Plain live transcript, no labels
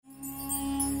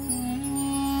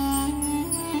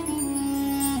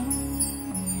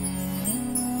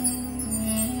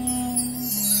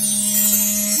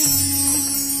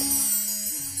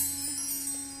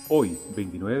Hoy,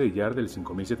 29 de Iyar del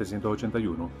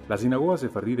 5781, la sinagoga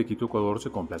sefardí de Quito, Ecuador, se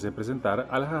complace en presentar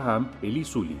al Jajam Eli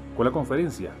Zuli con la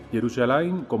conferencia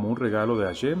Yerushalaim como un regalo de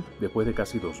Hashem después de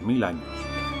casi 2000 años.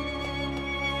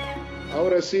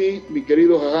 Ahora sí, mi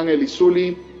querido Jajam Eli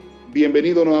Zuli,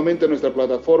 bienvenido nuevamente a nuestra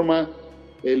plataforma.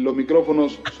 Los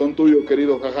micrófonos son tuyos,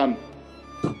 querido Jajam.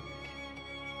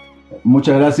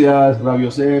 Muchas gracias, Rabbi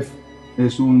Yosef.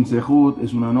 Es un zehut,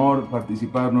 es un honor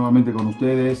participar nuevamente con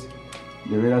ustedes.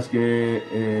 De veras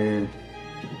que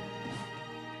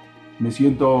me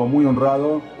siento muy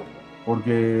honrado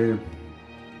porque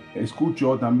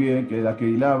escucho también que la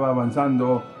Keilah va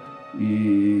avanzando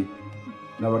y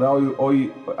la verdad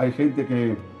hoy hay gente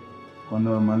que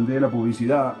cuando mandé la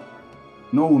publicidad,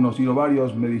 no uno sino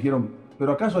varios, me dijeron,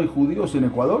 ¿pero acaso hay judíos en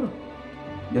Ecuador?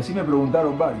 Y así me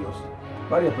preguntaron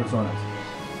varias personas.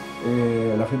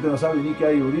 La gente no sabe ni que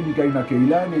hay Urim, ni que hay una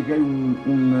Keilah, ni que hay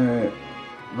un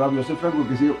Rabbi Yosef Franco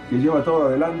que lleva todo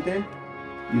adelante,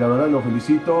 y la verdad lo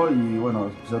felicito y bueno,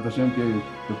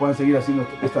 que puedan seguir haciendo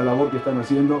esta labor que están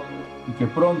haciendo y que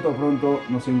pronto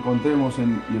nos encontremos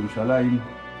en Yerushalaim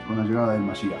con la llegada del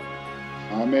Mashiach.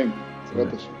 Amén.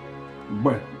 Gracias.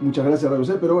 Bueno, muchas gracias, Rabbi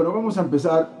Yosef, pero bueno, vamos a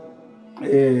empezar.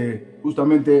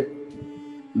 Justamente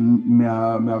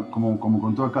como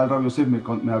contó acá el Rabbi Yosef,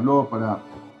 me habló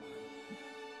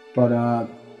para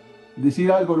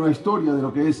decir algo, una historia de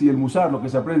lo que es y el musar, lo que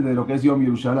se aprende de lo que es Yom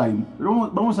Yerushalaim.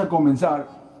 Pero vamos a comenzar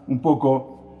un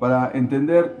poco para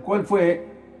entender cuál fue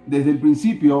desde el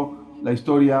principio la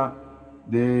historia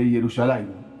de Yerushalaim.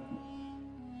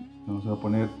 Vamos a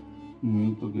poner un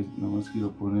minuto que nada más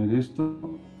quiero poner esto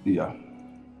y ya,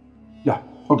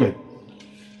 ok.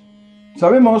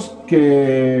 Sabemos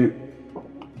que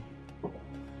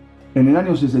en el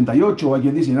año 68, o hay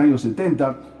quien dice en el año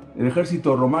 70, el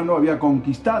ejército romano había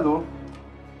conquistado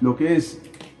lo que es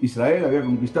Israel, había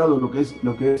conquistado lo que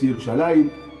es Yerushalaim,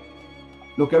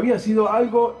 lo que había sido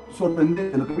algo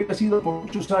sorprendente, lo que había sido por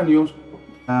muchos años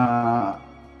la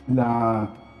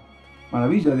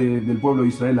maravilla del pueblo de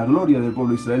Israel, la gloria del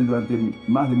pueblo de Israel durante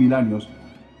más de 1000 años.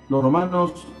 Los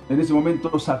romanos en ese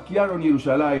momento saquearon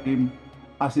Yerushalaim,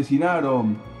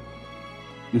 asesinaron,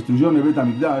 destruyeron el Bet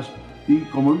HaMikdash. Y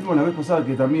como vimos la vez pasada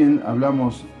que también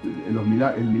hablamos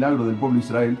el milagro del pueblo de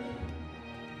Israel,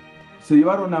 se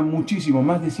llevaron a muchísimos,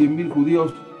 más de 100.000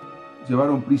 judíos,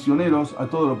 llevaron prisioneros a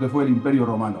todo lo que fue el imperio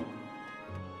romano.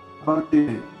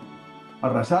 Aparte,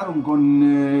 arrasaron con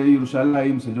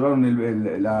Yerushalaim, se llevaron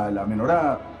la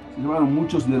menorá, se llevaron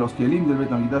muchos de los kelim del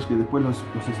Bet HaMikdash que después los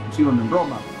expusieron en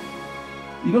Roma.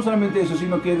 Y no solamente eso,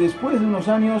 sino que después de unos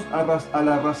años, al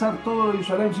arrasar todo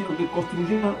Yerushalaim, sino que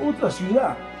construyeron otra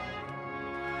ciudad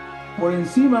por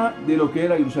encima de lo que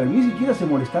era Jerusalén. Ni siquiera se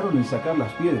molestaron en sacar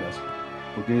las piedras,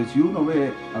 porque si uno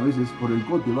ve a veces por el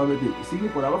cote, va a ver que sigue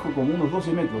por abajo como unos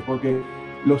 12 metros, porque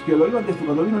los que lo iban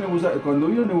cuando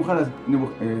vino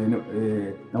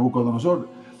Nabucodonosor,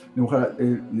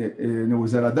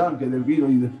 Nebuzaradán, que del vino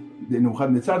y de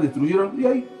Nebuchadnezzar, destruyeron, y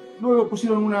ahí luego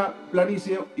pusieron una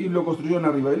planicie y lo construyeron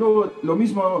arriba. Y luego lo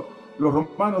mismo los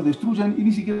romanos destruyen y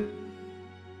ni siquiera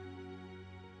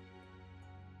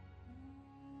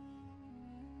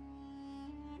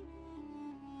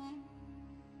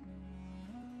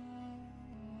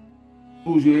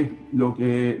lo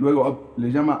que luego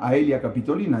le llama Aelia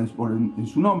Capitolina en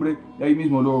su nombre, y ahí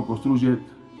mismo luego construye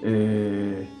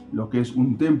lo que es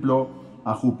un templo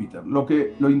a Júpiter.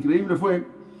 Lo increíble fue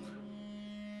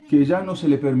que ya no se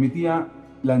le permitía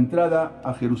la entrada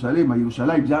a Jerusalén, a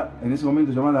Yerushalaim, ya en ese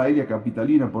momento llamada Aelia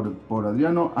Capitolina por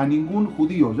Adriano, a ningún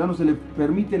judío, ya no se le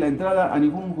permite la entrada a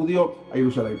ningún judío a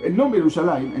Jerusalén. El nombre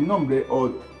Jerusalén, o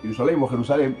Jerusalén o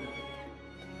Jerusalén,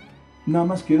 nada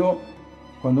más quedó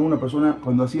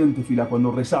cuando hacían tefilá,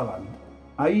 cuando rezaban.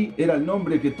 Ahí era el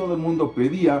nombre que todo el mundo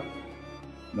pedía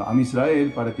a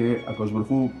Israel para que a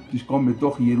Kosberhu Tishkom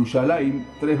Betoch Yerushalaim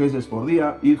 3 veces por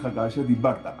día, Ir Hakadashet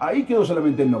Barta. Ahí quedó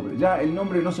solamente el nombre, ya el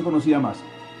nombre no se conocía más.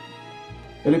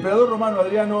 El emperador romano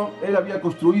Adriano, él había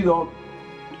construido,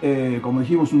 como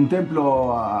dijimos, un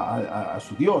templo a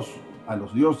su dios, a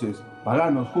los dioses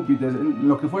paganos, Júpiter,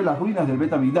 lo que fue las ruinas del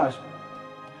Bet HaMikdash.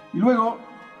 Y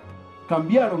luego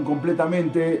cambiaron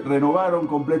completamente, renovaron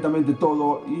completamente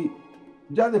todo, y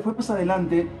ya después más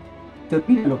adelante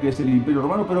termina lo que es el Imperio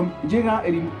Romano, pero llega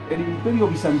el Imperio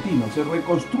Bizantino, se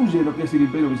reconstruye lo que es el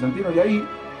Imperio Bizantino, y ahí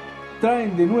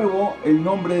traen de nuevo el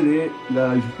nombre de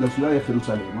la ciudad de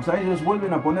Jerusalén. O sea, ellos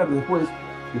vuelven a poner después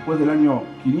del año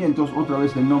 500, otra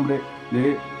vez el nombre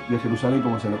de Jerusalén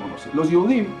como se lo conoce. Los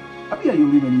Yehudim, había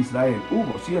Yehudim en Israel,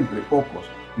 hubo siempre pocos.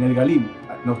 En el Galim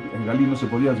no se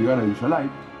podía llegar a Yerusalén,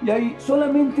 y ahí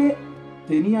solamente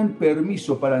tenían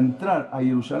permiso para entrar a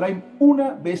Yerushalaim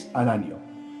una vez al año.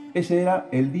 Ese era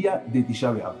el día de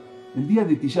Tisha B'Av. El día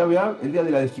de Tisha B'Av, el día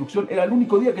de la destrucción, era el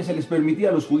único día que se les permitía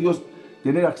a los judíos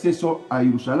tener acceso a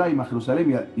Yerushalaim, a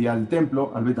Jerusalén y al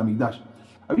templo, al Bet HaMikdash.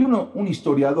 Había un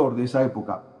historiador de esa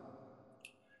época,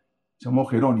 se llamó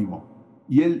Jerónimo,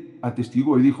 y él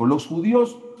atestiguó y dijo: los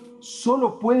judíos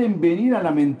solo pueden venir a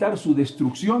lamentar su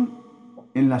destrucción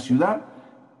en la ciudad,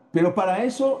 pero para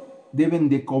eso deben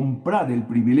de comprar el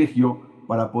privilegio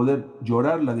para poder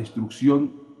llorar la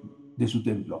destrucción de su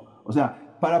templo. O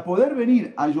sea, para poder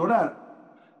venir a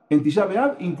llorar en Tisha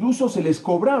B'Av, incluso se les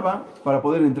cobraba para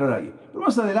poder entrar ahí. Pero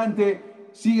más adelante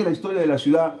sigue la historia de la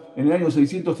ciudad. En el año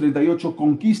 638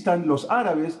 conquistan los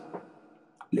árabes,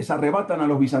 les arrebatan a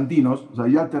los bizantinos, o sea,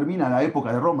 ya termina la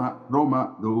época de Roma,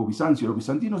 luego Bizancio, los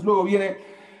bizantinos, luego viene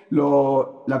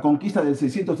la conquista del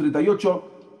 638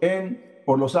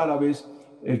 por los árabes.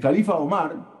 El califa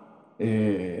Omar,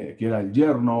 que era el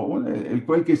yerno, el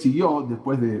cual que siguió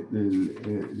después de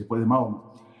Mahoma,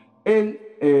 él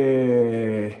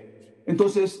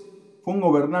entonces fue un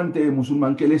gobernante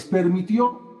musulmán que les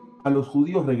permitió a los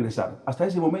judíos regresar. Hasta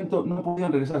ese momento no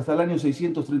podían regresar, hasta el año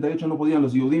 638 no podían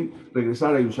los Yehudim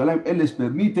regresar a Yerusalén. Él les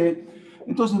permite.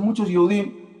 Entonces muchos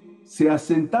Yehudim se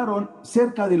asentaron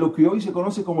cerca de lo que hoy se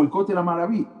conoce como el KOTEL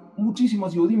Amaraví.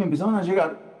 Muchísimos Yehudim empezaron a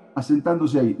llegar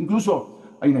asentándose ahí. Incluso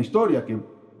hay una historia que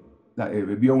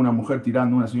vio una mujer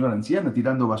una señora anciana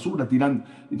tirando basura,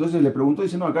 entonces le preguntó,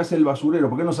 dice: no, acá es el basurero,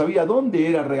 porque no sabía dónde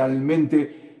era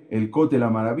realmente el KOTEL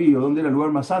Amaraví, o dónde era el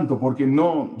lugar más santo, porque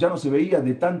ya no se veía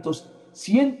de tantos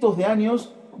cientos de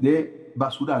años de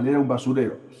basural, era un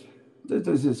basurero.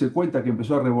 Entonces se cuenta que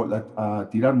empezó a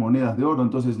tirar monedas de oro,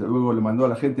 entonces luego le mandó a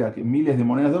la gente miles de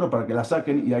monedas de oro para que las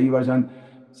saquen y ahí vayan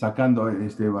sacando,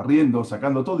 barriendo,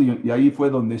 sacando todo, y ahí fue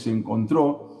donde se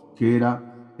encontró que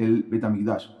era el Bet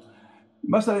HaMikdash.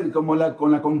 Más adelante,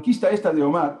 con la conquista esta de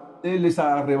Omar, él les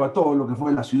arrebató lo que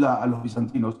fue la ciudad a los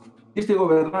bizantinos. Este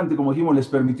gobernante, como dijimos, les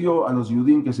permitió a los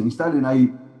Yehudim que se instalen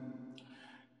ahí.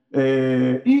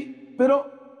 Pero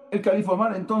el califa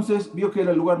Omar entonces vio que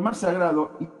era el lugar más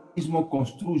sagrado y mismo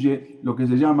construye lo que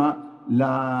se llama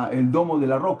el domo de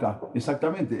la roca.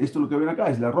 Exactamente, esto es lo que ven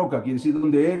acá, es la roca, quiere decir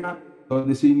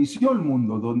donde se inició el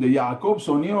mundo, donde Jacob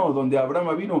soñó, donde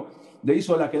Abraham vino, le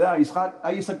hizo la queda a Isaac,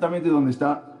 ahí exactamente donde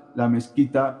está la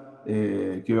mezquita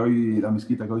que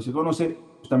hoy se conoce,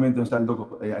 justamente donde está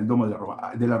el domo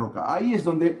de la roca. Ahí es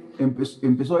donde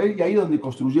empezó él, y ahí es donde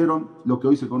construyeron lo que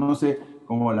hoy se conoce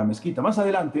como la mezquita. Más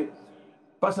adelante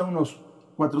pasan unos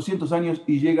 400 años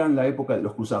y llegan la época de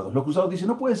los cruzados. Los cruzados dicen: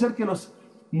 no puede ser que los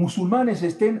musulmanes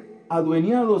estén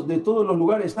adueñados de todos los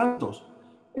lugares santos.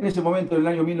 En ese momento, en el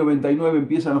año 1099,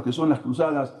 empiezan lo que son las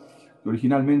cruzadas, que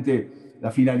originalmente la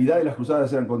finalidad de las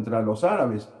cruzadas eran contra los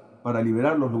árabes, para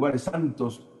liberar los lugares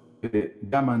santos que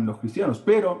llaman los cristianos,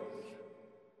 pero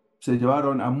se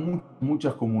llevaron a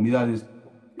muchas comunidades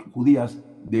judías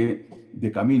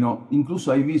de camino.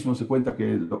 Incluso ahí mismo se cuenta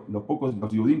que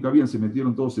los Yehudim que habían se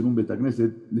metieron todos en un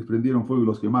Betagneset, les prendieron fuego y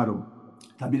los quemaron.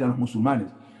 También a los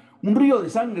musulmanes. Un río de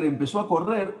sangre empezó a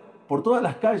correr por todas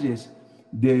las calles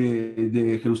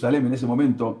de Jerusalén en ese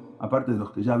momento, aparte de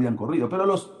los que ya habían corrido. Pero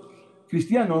los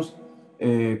cristianos,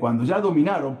 cuando ya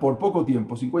dominaron por poco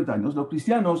tiempo, 50 años, los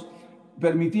cristianos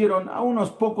permitieron a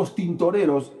unos pocos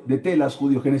tintoreros de telas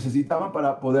judíos que necesitaban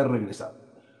para poder regresar.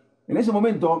 En ese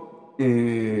momento,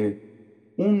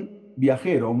 un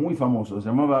viajero muy famoso, se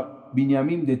llamaba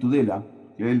Binyamin de Tudela,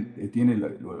 que él tiene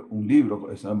un libro,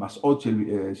 se llama Masot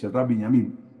Shel Rab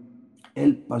Binyamin.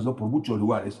 Él pasó por muchos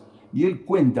lugares y él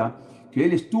cuenta que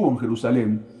él estuvo en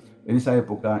Jerusalén en esa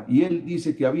época, y él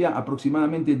dice que había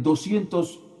aproximadamente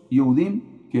 200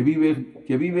 Yehudim que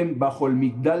viven bajo el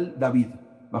Migdal David,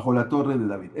 bajo la torre de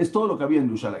David. Es todo lo que había en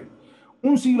Yerusalén.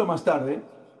 Un siglo más tarde,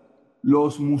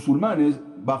 los musulmanes,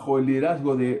 bajo el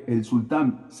liderazgo del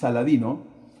sultán Saladino,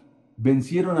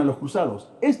 vencieron a los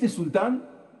cruzados. Este sultán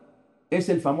es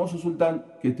el famoso sultán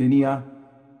que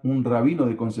tenía un rabino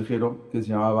de consejero que se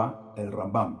llamaba el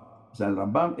Rambam. O sea, el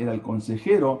Rambam era el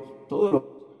consejero, todos los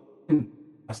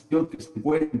que se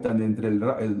cuentan entre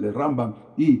el Rambam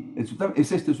y el sultán,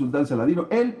 es este sultán Saladino.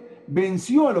 Él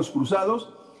venció a los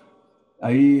cruzados,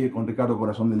 ahí con Ricardo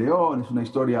Corazón de León, es una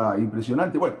historia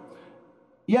impresionante. Bueno,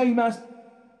 y hay más,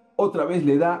 otra vez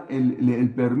le da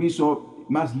el permiso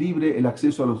más libre, el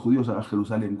acceso a los judíos a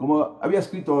Jerusalén. Como había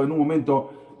escrito en un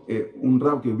momento un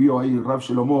rab que vio ahí, Rab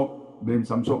Shelomo Ben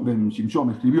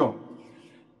Shimshon, escribió: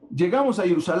 llegamos a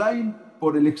Yerusalén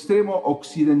por el extremo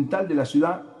occidental de la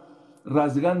ciudad,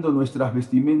 rasgando nuestras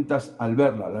vestimentas al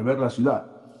ver la ciudad.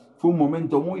 fue un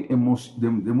momento de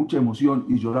mucha emoción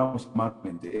y lloramos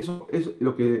amargamente. Eso es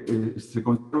lo que se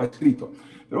conserva escrito.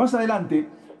 Pero más adelante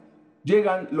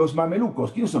llegan los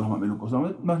mamelucos. ¿Quiénes son los mamelucos?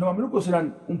 Los mamelucos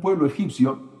eran un pueblo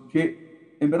egipcio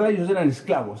que en verdad ellos eran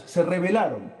esclavos, se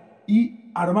rebelaron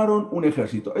y armaron un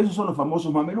ejército. Esos son los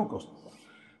famosos mamelucos.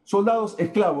 Soldados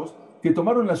esclavos que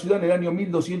tomaron la ciudad en el año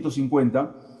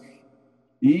 1250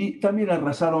 y también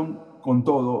arrasaron con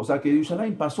todo. O sea que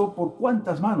Yerushalaim pasó por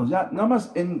cuántas manos. Ya nada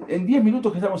más en 10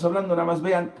 minutos que estamos hablando, nada más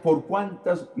vean por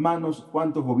cuántas manos,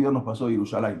 cuántos gobiernos pasó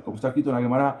Yerushalaim. Como está escrito en la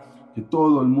Gemara, que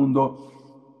todo el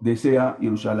mundo desea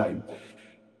Yerushalaim.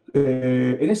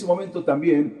 En ese momento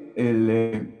también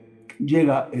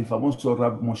llega el famoso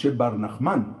Rab Moshe Bar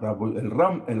Nachman,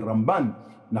 el Ramban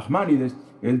Nachmanides.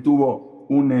 Él tuvo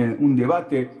un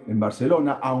debate en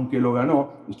Barcelona, aunque lo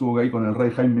ganó, estuvo ahí con el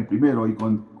rey Jaime I y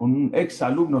con un ex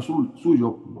alumno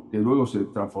suyo, que luego se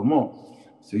transformó,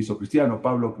 se hizo cristiano,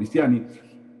 Pablo Cristiani,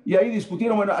 y ahí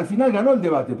discutieron. Bueno, al final ganó el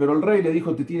debate, pero el rey le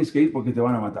dijo: te tienes que ir porque te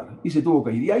van a matar, y se tuvo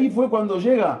que ir. Y ahí fue cuando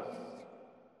llega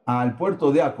al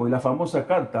puerto de Aco, y la famosa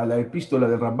carta, la epístola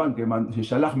del Ramban, que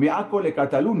Shalach me Aco le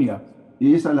Cataluña,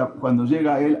 y esa es cuando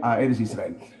llega él a Eretz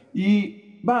Israel. Y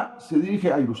se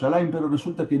dirige a Yerushalaim, pero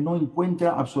resulta que no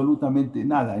encuentra absolutamente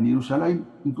nada. En Yerushalaim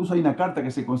incluso hay una carta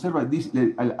que se conserva,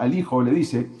 al hijo le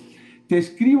dice: te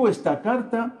escribo esta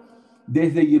carta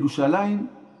desde Yerushalaim,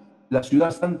 la ciudad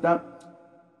santa,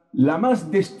 la más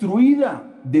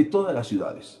destruida de todas las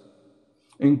ciudades.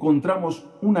 Encontramos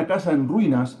una casa en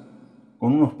ruinas,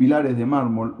 con unos pilares de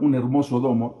mármol, un hermoso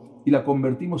domo, y la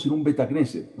convertimos en un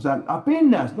Betacneset. O sea,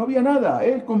 apenas, no había nada.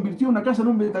 Él convirtió una casa en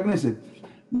un Betacneset.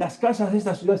 Las casas de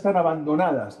esta ciudad están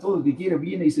abandonadas. Todo el que quiere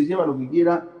viene y se lleva lo que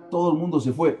quiera. Todo el mundo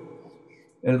se fue.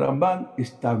 El Ramban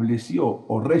estableció,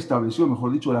 o restableció,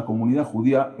 mejor dicho, la comunidad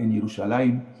judía en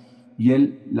Yerushalaim, y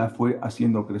él la fue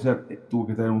haciendo crecer. Tuvo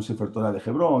que traer un Sefer Torah de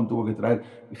Hebrón, tuvo que traer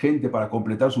gente para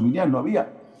completar su minyan, no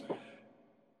había.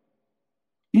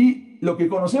 Y lo que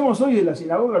conocemos hoy es la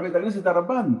sinagoga Betacneset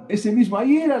Ramban. Ese mismo,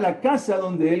 ahí era la casa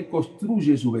donde él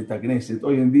construye su Betacneset.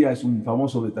 Hoy en día es un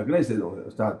famoso Betacneset,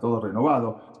 está todo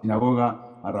renovado.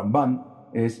 Sinagoga Ramban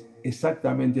es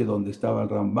exactamente donde estaba el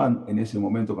Ramban en ese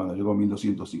momento cuando llegó en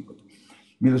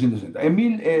 1260.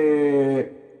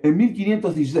 En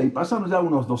 1516, pasaron ya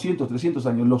unos 200, 300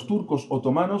 años, los turcos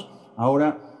otomanos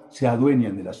ahora se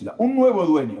adueñan de la ciudad. Un nuevo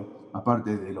dueño,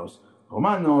 aparte de los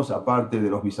romanos, aparte de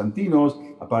los bizantinos,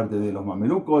 aparte de los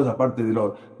mamelucos, aparte de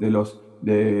los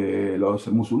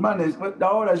musulmanes.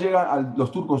 Ahora llegan los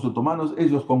turcos otomanos,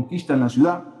 ellos conquistan la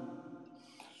ciudad.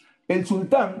 El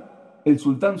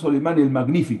sultán Soleimán el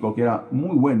Magnífico, que era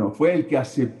muy bueno, fue el que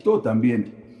aceptó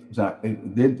también, o sea,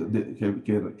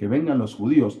 que vengan los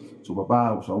judíos, su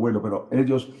papá o su abuelo, pero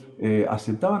ellos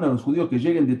aceptaban a los judíos que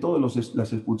lleguen de todas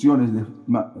las expulsiones,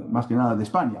 más que nada de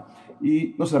España.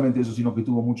 Y no solamente eso, sino que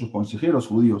tuvo muchos consejeros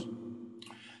judíos.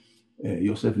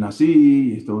 Yosef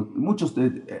Nassi, muchos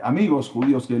amigos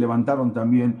judíos que levantaron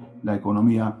también la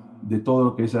economía de todo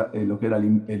lo que era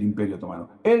el Imperio Otomano.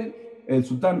 El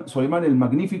sultán Soleimán el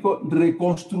Magnífico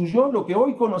reconstruyó lo que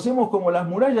hoy conocemos como las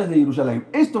murallas de Jerusalén.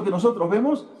 Esto que nosotros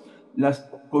vemos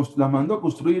las mandó a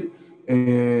construir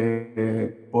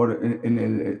por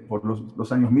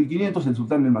los años 1500 el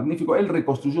sultán el Magnífico. Él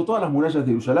reconstruyó todas las murallas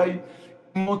de Jerusalén,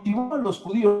 motivó a los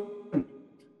judíos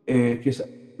que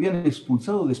se habían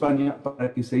expulsado de España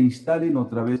para que se instalen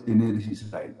otra vez en Eretz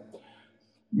Israel.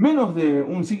 Menos de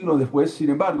un siglo después, sin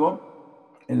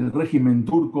embargo, el régimen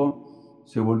turco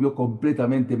se volvió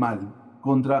completamente mal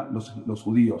contra los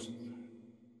judíos,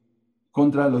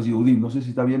 contra los Yehudim. No sé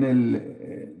si está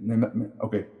bien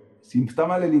ok. Si está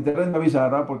mal el internet me avisa,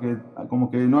 ¿verdad? Porque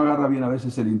como que no agarra bien a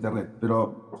veces el internet.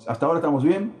 Pero hasta ahora estamos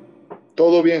bien.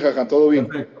 Todo bien, Jajam, todo bien.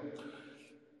 Perfecto.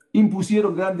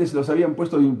 Impusieron grandes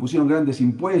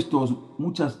impuestos,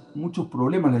 muchos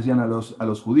problemas le hacían a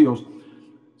los judíos.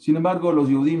 Sin embargo, los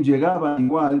Yehudim llegaban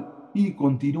igual y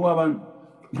continuaban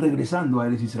regresando a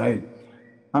Eretz Israel.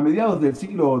 A mediados del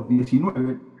siglo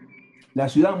XIX, la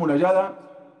ciudad amurallada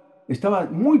estaba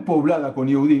muy poblada con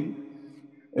Yehudim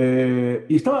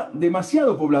y estaba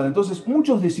demasiado poblada. Entonces,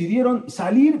 muchos decidieron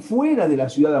salir fuera de la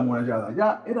ciudad amurallada.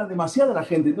 Ya era demasiada la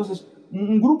gente. Entonces,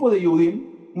 un grupo de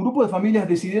Yehudim, un grupo de familias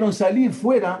decidieron salir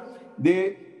fuera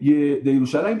de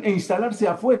Jerusalén e instalarse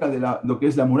afuera de lo que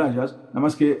es las murallas. Nada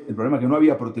más que el problema es que no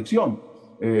había protección.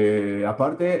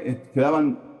 Aparte,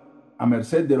 quedaban a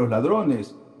merced de los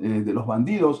ladrones, de los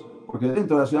bandidos, porque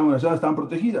dentro de la ciudad amurallada estaban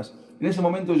protegidas. En ese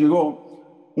momento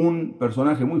llegó un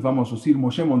personaje muy famoso, Sir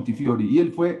Moshe Montefiore, y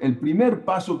él fue el primer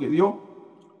paso que dio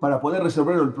para poder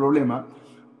resolver el problema.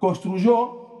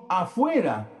 Construyó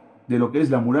afuera de lo que es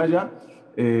la muralla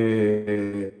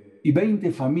y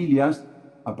 20 familias,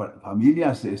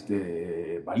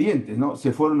 valientes, ¿no?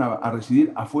 Se fueron a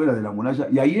residir afuera de la muralla,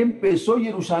 y ahí empezó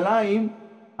Yerushalaim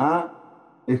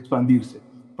a expandirse.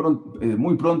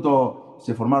 Muy pronto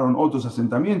se formaron otros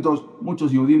asentamientos,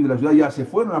 muchos Yehudim de la ciudad ya se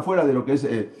fueron afuera de lo que es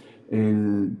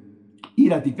el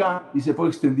HATIKA, y se fue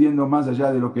extendiendo más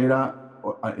allá de lo que era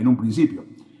en un principio.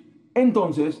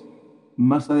 Entonces,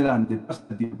 más adelante pasa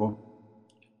el tiempo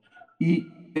y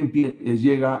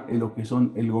llega lo que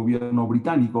son el gobierno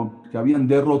británico, que habían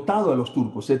derrotado a los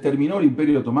turcos. Se terminó el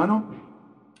Imperio Otomano.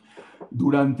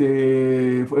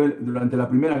 Durante la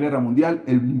Primera Guerra Mundial,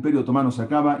 el Imperio Otomano se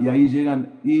acaba y ahí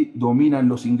llegan y dominan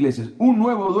los ingleses. Un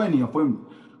nuevo dueño fue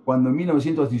cuando en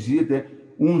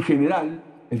 1917 un general,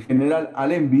 el general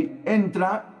Allenby,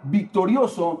 entra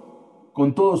victorioso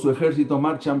con todo su ejército,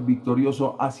 marchan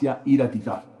victorioso hacia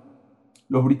HATIKA.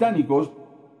 Los británicos,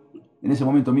 en ese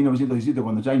momento, en 1917,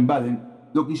 cuando ya invaden,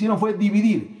 lo que hicieron fue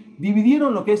dividir.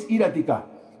 Dividieron lo que es HATIKA,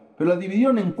 pero la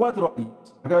dividieron en 4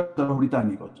 áreas. Acá están los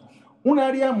británicos. Un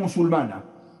área musulmana,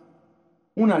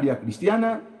 un área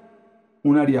cristiana,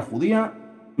 un área judía,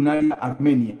 un área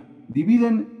armenia.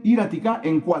 Dividen HATIKA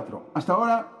en 4. Hasta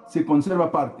ahora se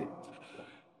conserva parte.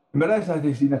 En verdad, esas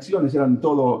designaciones eran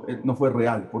todo, no fue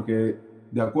real, porque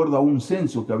de acuerdo a un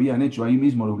censo que habían hecho ahí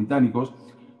mismo los británicos,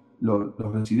 los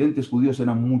residentes judíos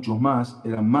eran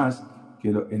más que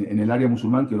en el área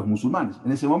musulmán que los musulmanes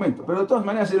en ese momento. Pero de todas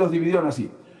maneras se los dividieron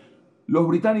así. Los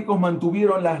británicos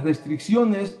mantuvieron las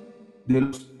restricciones de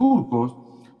los turcos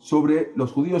sobre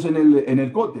los judíos en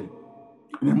el KOTEL,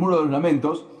 en el Muro de los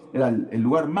Lamentos. Era el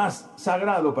lugar más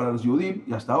sagrado para los Yehudim,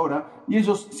 y hasta ahora, y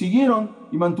ellos siguieron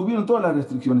y mantuvieron todas las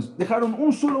restricciones. Dejaron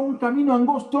un camino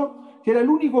angosto, que era el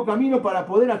único camino para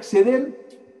poder acceder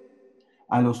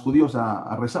a los judíos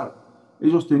a rezar.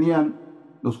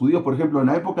 Los judíos, por ejemplo, en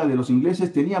la época de los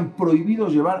ingleses, tenían prohibido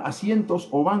llevar asientos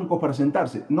o bancos para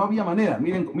sentarse. No había manera.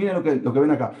 Miren lo que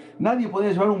ven acá. Nadie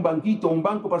podía llevar un banquito o un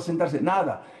banco para sentarse,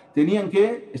 nada. Tenían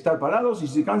que estar parados y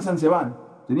si se cansan se van.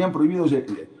 Tenían prohibido.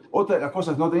 Otra de las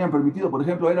cosas que no tenían permitido, por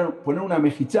ejemplo, era poner una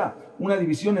mejichá, una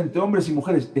división entre hombres y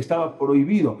mujeres. Estaba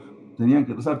prohibido. Tenían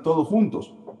que rezar todos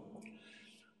juntos.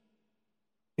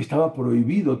 Estaba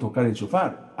prohibido tocar el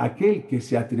shofar. Aquel que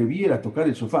se atreviera a tocar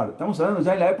el shofar, estamos hablando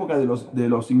ya en la época de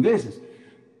los ingleses,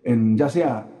 ya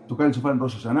sea tocar el shofar en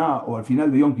Rosh Hashanah o al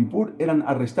final de Yom Kippur, eran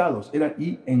arrestados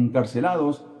y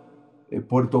encarcelados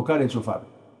por tocar el shofar.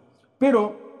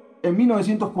 Pero en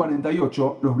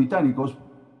 1948 los británicos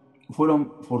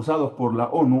fueron forzados por la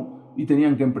ONU y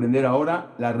tenían que emprender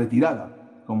ahora la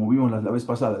retirada. Como vimos la vez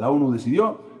pasada, la ONU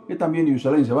decidió que también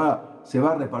Yerushalaim se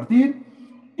va a repartir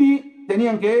y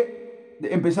tenían que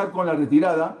empezar con la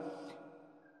retirada.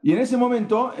 Y en ese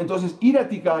momento, entonces,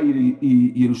 HATIKA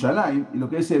y Yerushalaim, y lo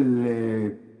que es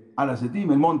el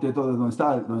Arasetim, el monte, todo donde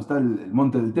está el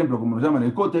monte del templo, como lo llaman,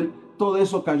 el KOTEL, todo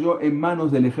eso cayó en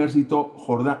manos del ejército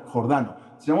jordano.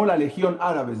 Se llamó la Legión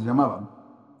Árabe, se llamaban.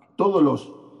 Todos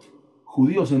los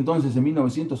judíos entonces en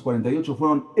 1948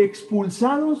 fueron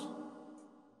expulsados,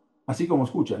 así como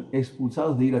escuchan,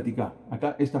 expulsados de HATIKA.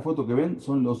 Acá, esta foto que ven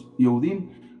son los Yehudim,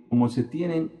 como se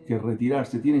tienen que retirar,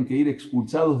 se tienen que ir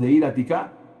expulsados de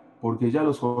HATIKA, porque ya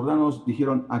los jordanos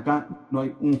dijeron, acá no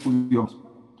hay un judío más.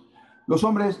 Los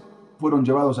hombres fueron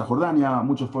llevados a Jordania,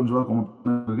 muchos fueron llevados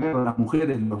como guerra, las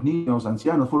mujeres, los niños,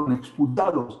 ancianos fueron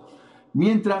expulsados,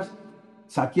 mientras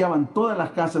saqueaban todas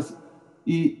las casas,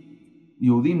 y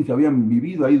Yehudim que habían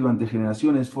vivido ahí durante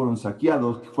generaciones fueron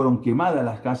saqueados, fueron quemadas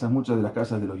las casas, muchas de las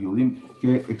casas de los Yehudim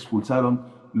que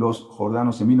expulsaron los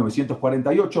jordanos en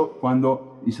 1948,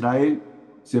 cuando Israel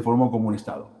se formó como un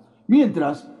estado.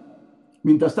 Mientras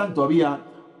tanto había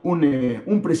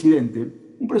un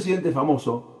presidente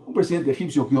famoso, un presidente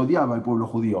egipcio que odiaba al pueblo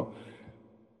judío.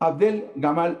 Abdel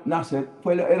Gamal Nasser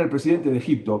era el presidente de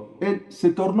Egipto. Él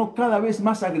se tornó cada vez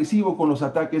más agresivo con los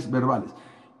ataques verbales.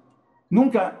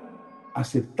 Nunca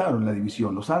aceptaron la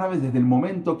división. Los árabes, desde el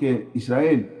momento que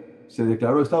Israel se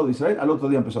declaró Estado de Israel, al otro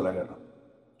día empezó la guerra.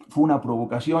 Fue una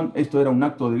provocación, esto era un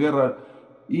acto de guerra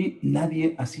y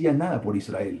nadie hacía nada por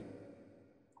Israel.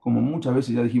 Como muchas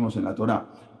veces ya dijimos en la Torá,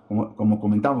 como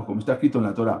comentamos, como está escrito en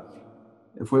la Torá,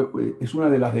 es una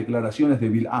de las declaraciones de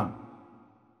Bil'am.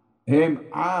 Hem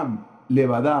am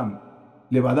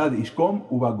levadad ishkom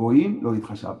ubagoim lo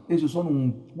itchashab. Ellos son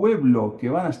un pueblo que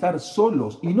van a estar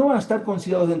solos y no van a estar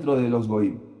considerados dentro de los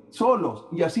goim. Solos.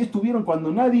 Y así estuvieron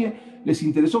cuando nadie les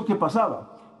interesó qué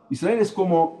pasaba. Israel es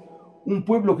como un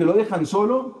pueblo que lo dejan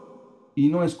solo y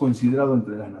no es considerado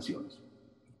entre las naciones.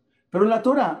 Pero la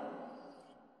Torá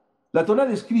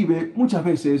describe muchas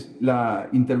veces la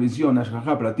intervención, la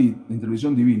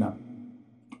intervención divina,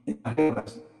 en las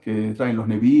guerras, que traen los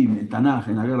Nevi'im, el Tanaj,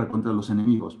 en la guerra contra los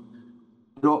enemigos.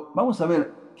 Pero vamos a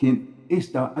ver que en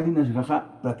esta hay una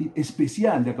Shgaha Pratit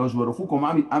especial de Akadosh Baruj Hu como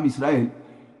Am Israel,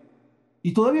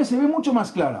 y todavía se ve mucho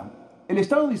más clara. El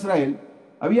Estado de Israel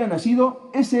había nacido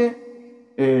en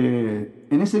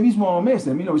ese mismo mes,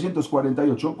 de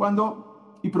 1948,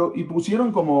 y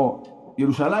pusieron como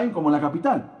Yerushalaim como la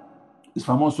capital. Es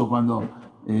famoso cuando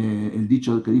el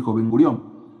dicho que dijo Ben Gurión: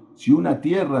 si una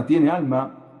tierra tiene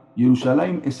alma,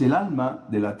 Yerushalaim es el alma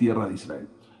de la tierra de Israel.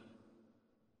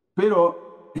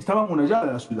 Pero estaba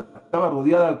amurallada la ciudad, estaba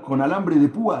rodeada con alambre de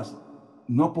púas,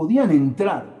 no podían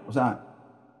entrar. O sea,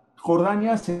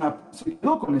 Jordania se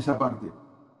quedó con esa parte.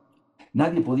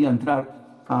 Nadie podía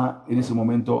entrar en ese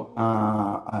momento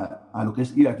a lo que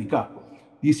es ir a HATIKA.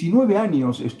 19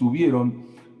 años estuvieron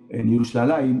en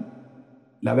Yerushalaim,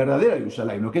 la verdadera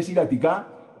Yerushalaim, lo que es ir a HATIKA,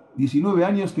 19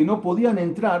 años que no podían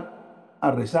entrar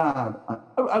a rezar.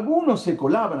 Algunos se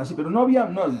colaban así, pero no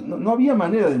había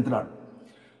manera de entrar.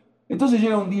 Entonces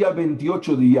llega un día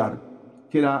 28 de Iyar,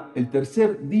 que era el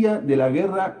tercer día de la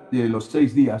guerra de los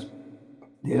 6 días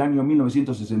del año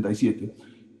 1967.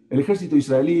 El ejército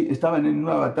israelí estaba en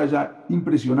una batalla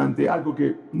impresionante, algo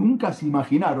que nunca se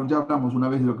imaginaron. Ya hablamos una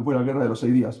vez de lo que fue la guerra de los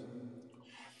 6 días.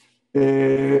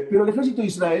 Pero el ejército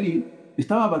israelí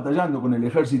estaba batallando con el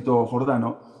ejército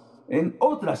jordano en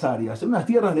otras áreas, en unas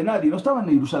tierras de nadie. No estaban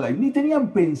en Jerusalén, ni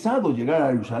tenían pensado llegar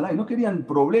a Jerusalén, no querían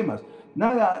problemas.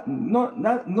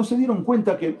 No se dieron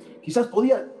cuenta que quizás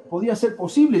podía ser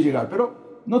posible llegar,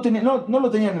 pero no lo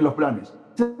tenían en los planes.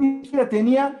 Israel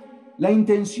tenía la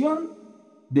intención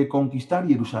de conquistar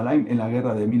Jerusalén en la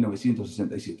guerra de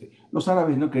 1967. Los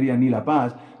árabes no querían ni la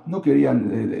paz, no querían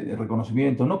el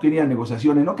reconocimiento, no querían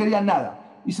negociaciones, no querían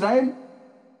nada. Israel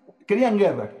querían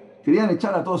guerra, querían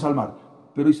echar a todos al mar,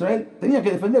 pero Israel tenía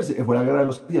que defenderse. Fue la guerra de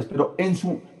los días, pero en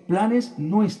sus planes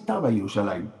no estaba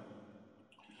Jerusalén.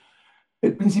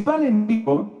 El principal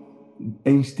enemigo e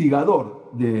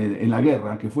instigador en la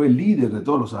guerra, que fue el líder de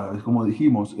todos los árabes, como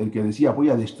dijimos, el que decía voy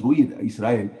a destruir a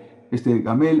Israel,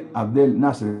 Gamel Abdel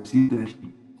Nasser.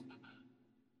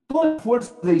 Todas las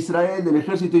fuerzas de Israel, del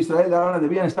ejército de Israel, ahora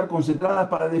debían estar concentradas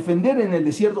para defender en el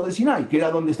desierto de Sinai, que era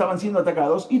donde estaban siendo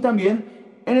atacados, y también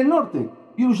en el norte.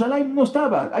 Jerusalén no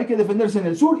estaba, hay que defenderse en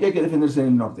el sur y hay que defenderse en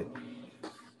el norte.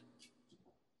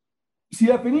 Si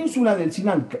la península del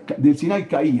Sinai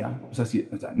caía,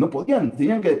 no podían,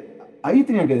 ahí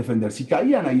tenían que defender. Si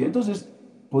caían ahí, entonces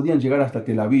podían llegar hasta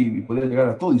Tel Aviv y podían llegar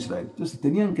a todo Israel. Entonces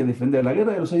tenían que defender. La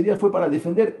guerra de los 6 días fue para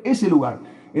defender ese lugar,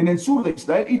 en el sur de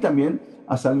Israel y también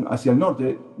hacia el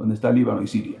norte, donde está Líbano y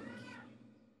Siria.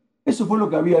 Eso fue lo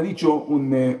que había dicho un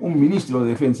ministro de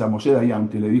defensa, Moshe Dayan,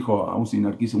 que le dijo a un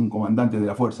sinarquís, un comandante de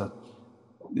la fuerza.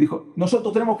 Le dijo,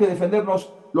 nosotros tenemos que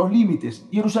defendernos los límites.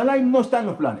 Jerusalén no está en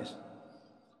los planes.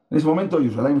 En ese momento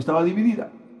Jerusalén estaba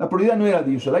dividida. La prioridad no era de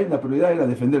Jerusalén, la prioridad era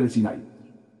defender el Sinai.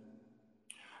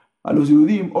 A los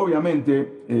Yehudim,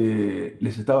 obviamente,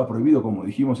 les estaba prohibido, como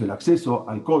dijimos, el acceso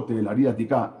al KOTEL, al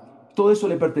HATIKA. Todo eso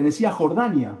le pertenecía a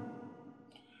Jordania.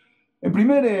 El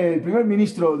primer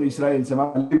ministro de Israel, se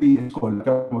llamaba Levi Eshkol,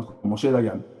 como Moshe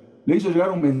Dayan, le hizo llegar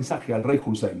un mensaje al rey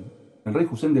Hussein, el rey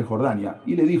Hussein de Jordania,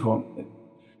 y le dijo,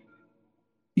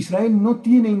 Israel no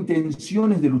tiene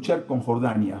intenciones de luchar con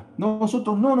Jordania.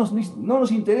 Nosotros no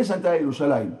nos interesa entrar a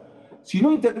Jerusalén. Si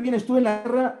no intervienes tú en la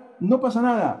guerra, no pasa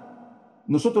nada.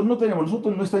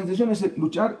 Nuestra intención es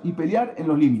luchar y pelear en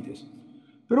los límites.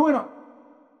 Pero bueno,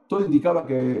 todo indicaba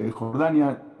que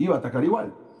Jordania iba a atacar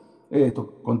igual.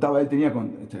 Contaba él,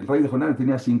 el rey de Jordania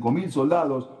tenía 5.000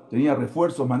 soldados, tenía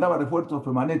refuerzos, mandaba refuerzos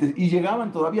permanentes y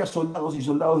llegaban todavía soldados y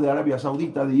soldados de Arabia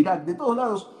Saudita, de Irak, de todos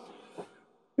lados.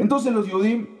 Entonces los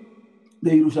Yehudim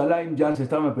de Jerusalén ya se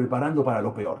estaban preparando para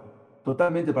lo peor,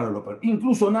 totalmente para lo peor.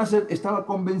 Incluso Nasser estaba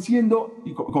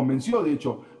convenció de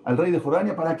hecho al rey de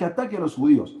Jordania para que ataque a los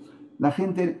judíos.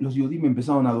 Los Yehudim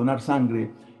empezaron a donar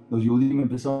sangre, los Yehudim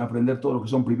empezaron a aprender todo lo que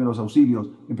son primeros auxilios,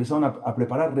 empezaron a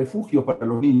preparar refugios para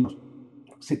los niños.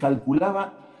 Se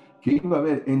calculaba que iba a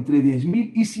haber entre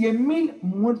 10.000 y 100.000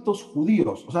 muertos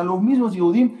judíos. O sea, los mismos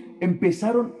Yehudim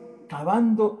empezaron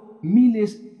cavando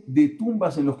miles de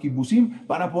tumbas en los kibutzim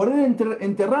para poder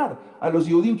enterrar a los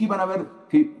Yehudim que iban a ver,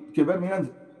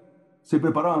 se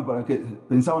preparaban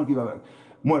pensaban que iba a haber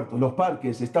muertos. Los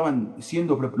parques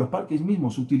los parques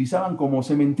mismos se utilizaban como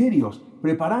cementerios,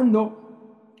 preparando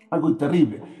algo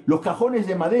terrible. Los cajones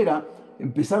de madera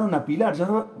empezaron a pilar,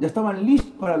 ya estaban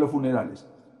listos para los funerales.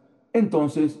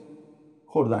 Entonces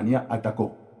Jordania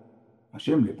atacó.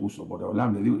 Hashem le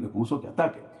puso que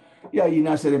ataque. Y ahí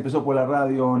Nasser empezó por la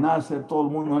radio, Nasser, todo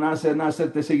el mundo,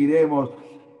 Nasser, te seguiremos.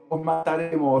 los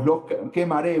mataremos, los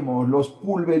quemaremos, los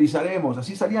pulverizaremos.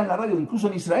 Así salía en la radio, incluso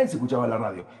en Israel se escuchaba la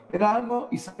radio. Era algo,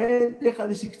 Israel deja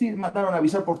de existir, mataron a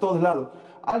avisar por todos lados.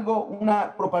 Algo,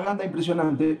 una propaganda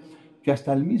impresionante que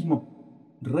hasta el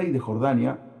mismo rey de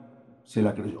Jordania se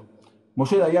la creyó.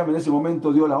 Moshe Dayan en ese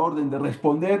momento dio la orden de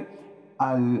responder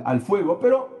al fuego,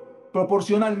 pero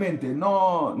proporcionalmente,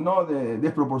 no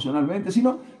desproporcionalmente,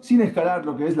 sino sin escalar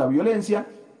lo que es la violencia,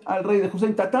 al rey de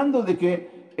Jerusalén, tratando de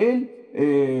que él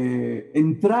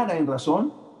entrara en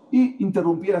razón y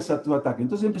interrumpiera su ataque.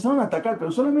 Entonces empezaron a atacar,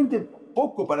 pero solamente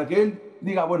poco para que él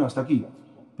diga, bueno, hasta aquí.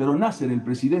 Pero Nasser, el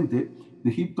presidente de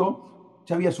Egipto,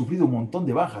 ya había sufrido un montón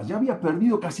de bajas, ya había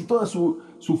perdido casi toda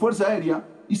su fuerza aérea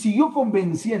y siguió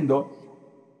convenciendo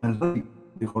al rey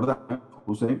de Jordania,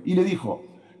 Hussein, y le dijo,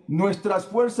 nuestras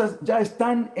fuerzas ya se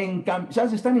están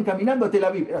encaminando a Tel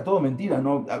Aviv. Era todo mentira,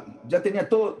 ¿no? Ya tenía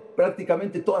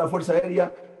prácticamente toda la fuerza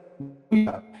aérea,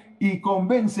 y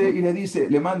convence y le dice,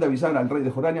 le manda avisar al rey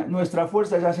de Jordania, nuestras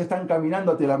fuerzas ya se están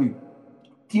caminando a Tel Aviv,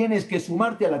 tienes que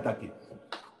sumarte al ataque.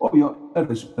 Obvio, el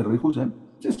rey Hussein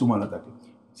se sumó al ataque,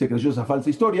 se creyó esa falsa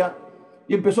historia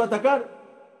y empezó a atacar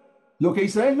lo que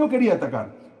Israel no quería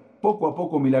atacar. Poco a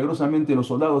poco, milagrosamente, los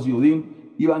soldados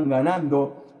Yehudim iban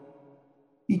ganando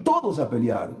y todos a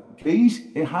pelear.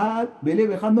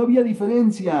 No había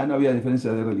diferencia,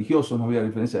 de religiosos, no había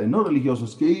diferencia de no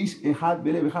religiosos.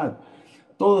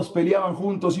 Todos peleaban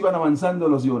juntos, iban avanzando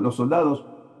los soldados.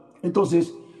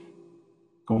 Entonces,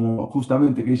 como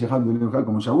justamente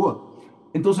como Shavuot,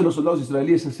 entonces los soldados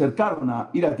israelíes se acercaron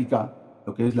a HATIKA,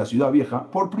 lo que es la ciudad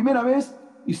vieja, por primera vez,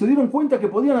 y se dieron cuenta que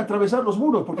podían atravesar los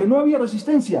muros porque no había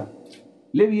resistencia.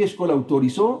 Levi Eshkol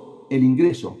autorizó el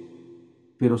ingreso,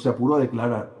 pero se apuró a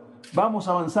declarar, vamos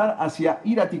a avanzar hacia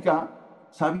HATIKA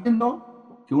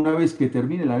sabiendo que una vez que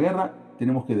termine la guerra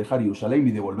tenemos que dejar Yerushalaim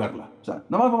y devolverla. O sea,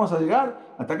 nada más vamos a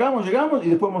llegar, atacamos, llegamos y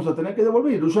después vamos a tener que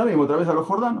devolver Yerushalaim otra vez a los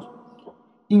jordanos.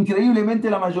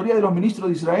 Increíblemente, la mayoría de los ministros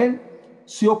de Israel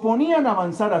se oponían a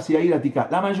avanzar hacia HATIKA.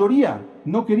 La mayoría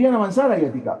no querían avanzar a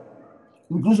HATIKA.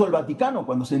 Incluso el Vaticano,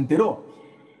 cuando se enteró,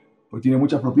 porque tiene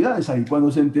muchas propiedades ahí,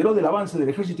 cuando se enteró del avance del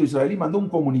ejército israelí, mandó un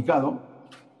comunicado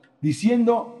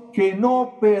diciendo que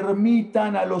no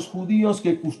permitan a los judíos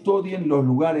que custodien los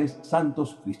lugares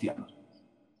santos cristianos.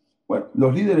 Bueno,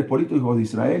 los líderes políticos de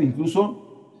Israel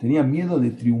incluso tenían miedo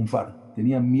de triunfar,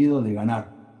 tenían miedo de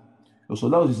ganar. Los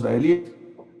soldados israelíes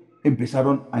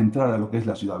empezaron a entrar a lo que es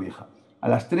la ciudad vieja. A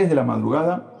las 3 de la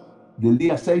madrugada del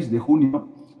día 6 de junio,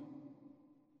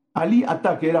 Ali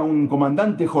Atá, que era un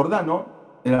comandante jordano,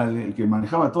 era el que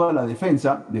manejaba toda la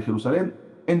defensa de Jerusalén,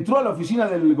 entró a la oficina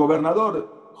del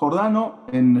gobernador jordano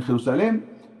en Jerusalén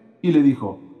y le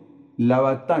dijo, la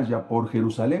batalla por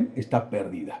Jerusalén está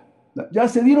perdida. Ya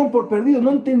se dieron por perdidos,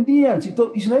 no entendían,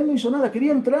 Israel no hizo nada,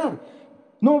 quería entrar,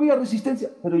 no había resistencia,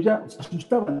 pero ya se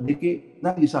asustaban de que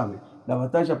nadie sabe, la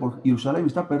batalla por Jerusalén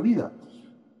está perdida.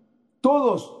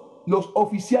 Todos los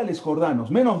oficiales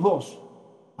jordanos, menos 2,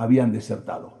 habían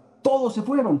desertado. Todos se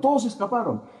fueron, todos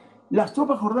escaparon. Las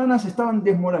tropas jordanas estaban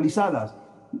desmoralizadas,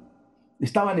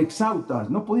 estaban exhaustas,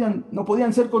 no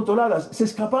podían ser controladas, se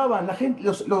escapaban, la gente,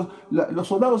 los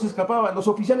soldados escapaban, los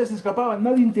oficiales escapaban,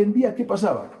 nadie entendía qué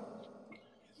pasaba.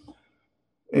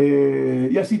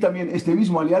 Y así también este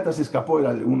mismo Aliata se escapó, era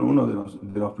uno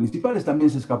de los principales, también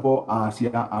se escapó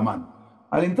hacia Amán.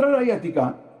 Al entrar a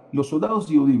HATIKA, los soldados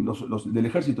Yehudim, los del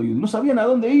ejército Yehudim, no sabían a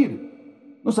dónde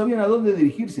ir, no sabían a dónde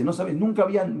dirigirse, nunca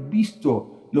habían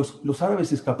visto, los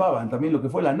árabes escapaban, también lo que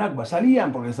fue la Nakba,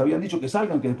 salían porque les habían dicho que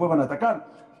salgan, que después van a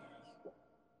atacar.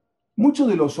 Muchos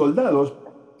de los soldados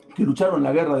que lucharon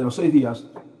la guerra de los 6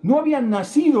 días no habían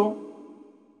nacido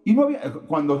y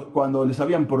cuando les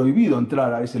habían prohibido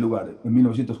entrar a ese lugar en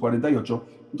 1948,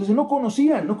 entonces no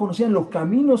conocían los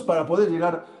caminos para poder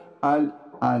llegar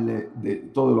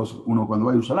uno cuando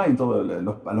va a Yerushalaim, todos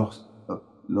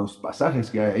los pasajes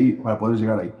que hay ahí para poder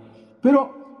llegar ahí. Pero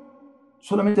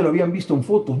solamente lo habían visto en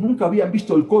fotos, nunca habían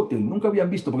visto el KOTEL,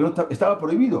 porque estaba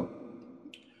prohibido.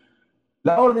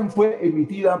 La orden fue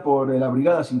emitida por la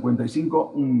Brigada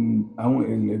 55,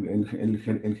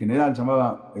 el general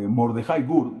llamaba Mordejai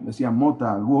Gur, decían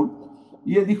Mota Gur,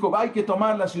 y él dijo, hay que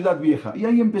tomar la ciudad vieja. Y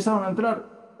ahí empezaron a entrar.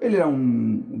 Él era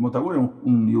Mota Gur era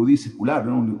un yudí secular,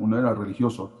 no era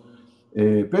religioso,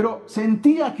 pero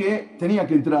sentía que tenía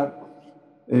que entrar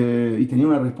y tenía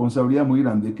una responsabilidad muy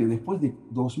grande, que después de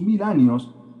 2000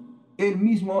 años, él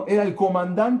mismo era el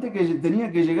comandante que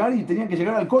tenía que llegar y tenía que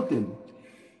llegar al KOTEL.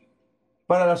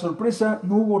 Para la sorpresa,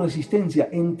 no hubo resistencia.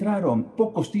 Entraron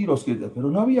pocos tiros, pero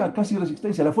no había casi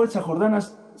resistencia. Las fuerzas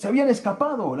jordanas se habían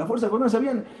escapado. Las fuerzas jordanas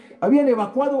habían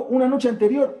evacuado una noche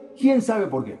anterior. ¿Quién sabe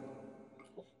por qué?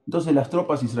 Entonces las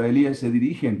tropas israelíes se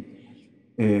dirigen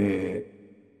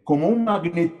como un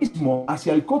magnetismo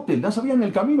hacia el KOTEL. Ya sabían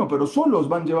el camino, pero solos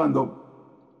van llevando.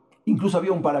 Incluso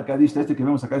había un paracaidista, este que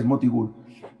vemos acá es Motigur,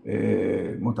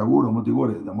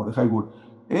 Motigur, de Mordejai Gur.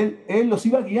 Él los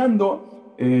iba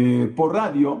guiando por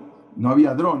radio, no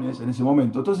había drones en ese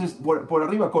momento, entonces por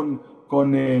arriba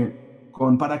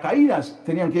con paracaídas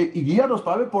tenían que guiarlos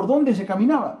para ver por dónde se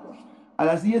caminaba. A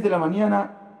las 10 de la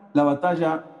mañana la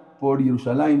batalla por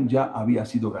Yerushalaim ya había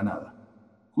sido ganada.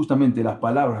 Justamente las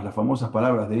palabras, las famosas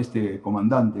palabras de este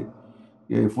comandante,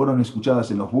 fueron escuchadas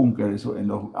en los búnkeres, en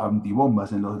los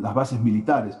antibombas, en las bases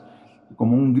militares,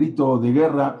 como un grito de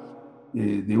guerra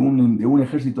de un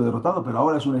ejército derrotado, pero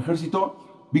ahora es un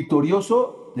ejército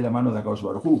victorioso de la mano de Akadosh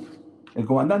Baruj Hu. El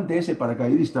comandante ese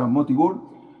paracaidista, Motigur,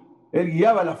 él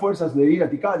guiaba las fuerzas de ir a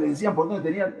HATIKA, le decían por dónde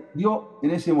tenían. Dio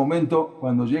en ese momento,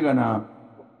 cuando llegan a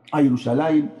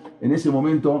Yerushalaim, en ese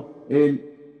momento él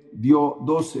dio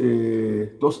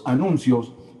dos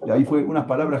anuncios, y ahí fue unas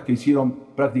palabras que hicieron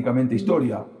prácticamente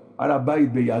historia. Arabait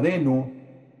Beyadenu,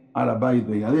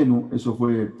 eso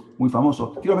fue muy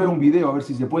famoso. Quiero ver un video, a ver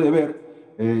si se puede ver,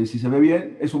 si se ve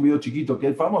bien. Es un video chiquito que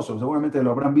es famoso, seguramente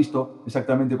lo habrán visto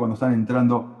exactamente cuando están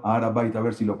entrando a Arabait, a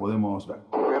ver si lo podemos ver.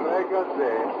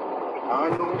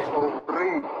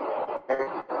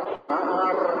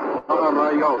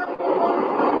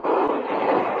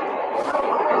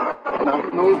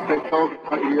 אנחנו בתוך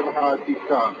העיר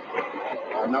העתיקה.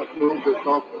 אנחנו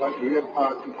בתוך העיר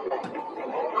העתיקה.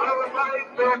 הר הבית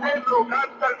בידינו, כאן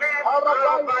תלמיד, הר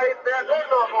הבית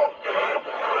בידינו.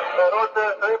 פירות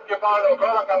סעיף קיבלנו,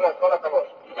 כל הכבוד, כל הכבוד.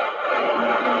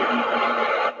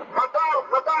 חדר,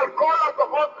 כל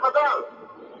הכוחות חדר.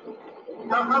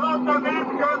 תחנות תלמיד,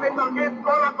 כאן מתרגיל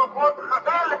כל הכוחות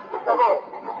חדר, תבוא.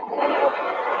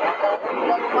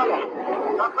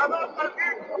 תחנות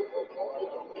תלמיד.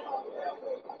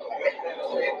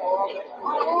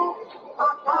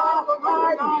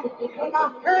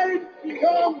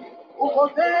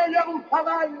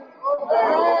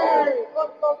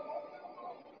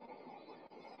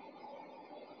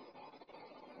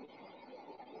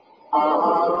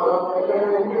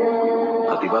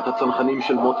 חטיבת הצנחנים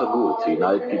של מוטה גור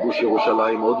ציינה את כיבוש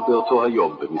ירושלים עוד באותו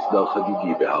היום במסדר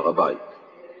חגיגי בהר הבית.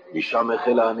 משם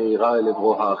החלה הנהירה אל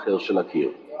עברו האחר של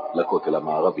הקיר, לכותל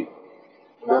המערבי.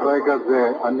 ברגע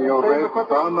זה אני יורד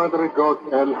במדרגות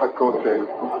אל הכותל.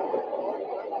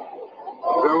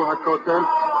 זהו הכותל,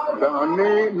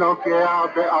 ואני נוגע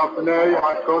באבני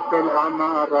הכותל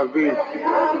המערבי.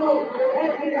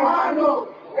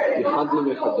 איחדנו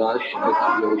מחדש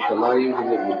את ירושלים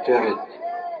המבוטרת.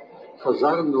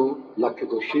 חזרנו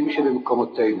לקדושים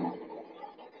שבמקומותינו.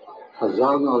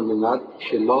 חזרנו על מנת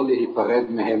שלא להיפרד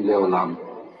מהם לעולם.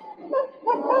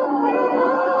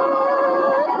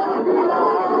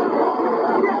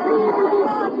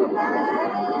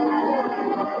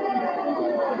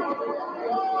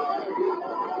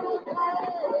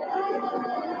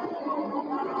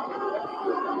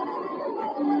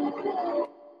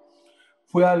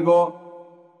 Fue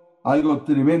algo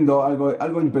tremendo,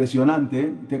 algo impresionante.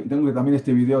 Tengo que también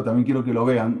este video, también quiero que lo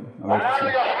vean. A ver, sí.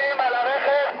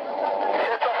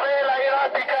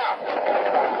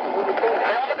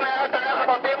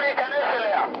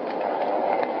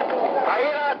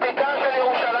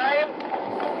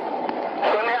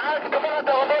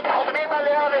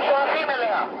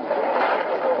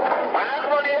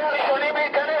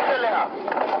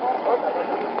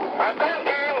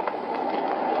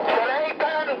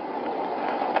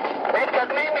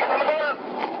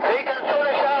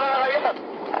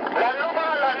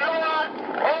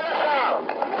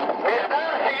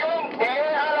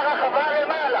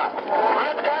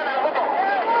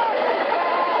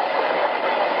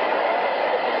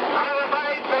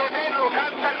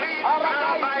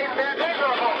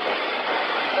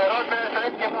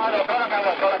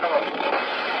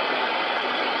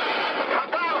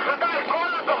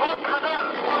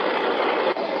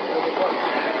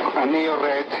 אני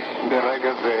יורד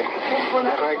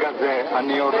ברגע זה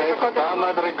אני יורד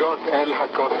במדרגות אל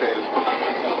הכותל.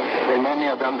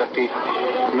 אינני אדם דתי,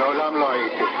 מעולם לא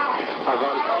הייתי,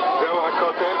 אבל זהו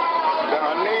הכותל,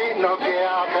 ואני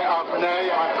נוגע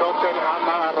באבני הכותל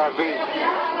המערבי.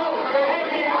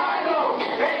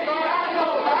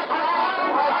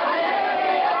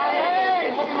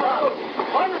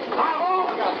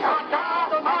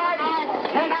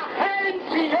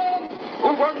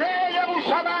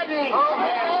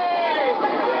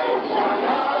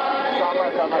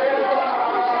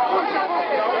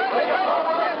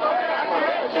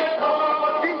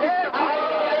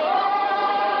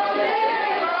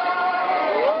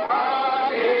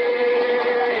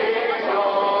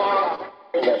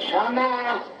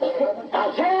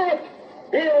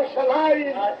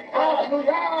 Fue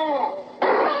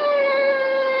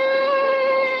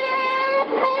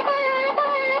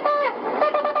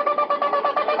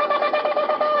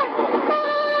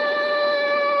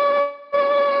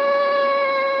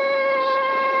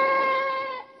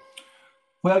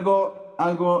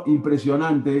algo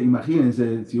impresionante.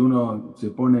 Imagínense, si uno se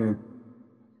pone,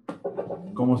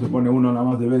 cómo se pone uno nada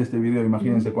más de ver este video,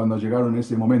 imagínense cuando llegaron en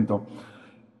ese momento.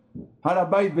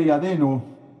 Harabait Beyadenu.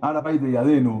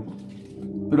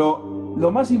 Pero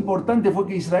lo más importante fue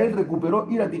que Israel recuperó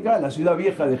HATIKA, la ciudad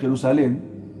vieja de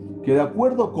Jerusalén, que de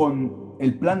acuerdo con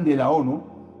el plan de la ONU,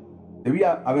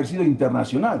 debía haber sido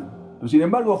internacional. Pero sin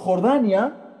embargo,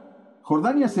 Jordania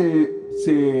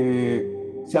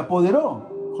se apoderó.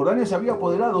 Jordania se había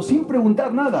apoderado sin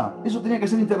preguntar nada. Eso tenía que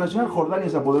ser internacional. Jordania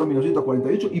se apoderó en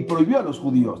 1948 y prohibió a los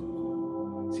judíos.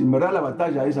 Si en verdad la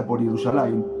batalla esa por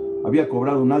Yerushalaim había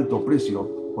cobrado un alto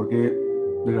precio, porque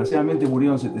desgraciadamente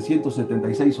murieron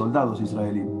 776 soldados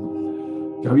israelíes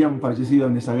que habían fallecido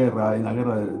en esa guerra, en la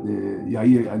guerra de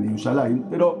ahí en Yerushalaim.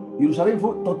 Pero Jerusalén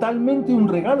fue totalmente un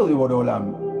regalo de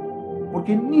Boreolam,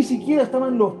 porque ni siquiera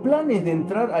estaban los planes de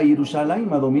entrar a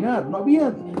Yerushalaim a dominar. No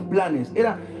había planes.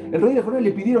 El rey de Jordania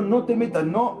le pidieron: no te metas,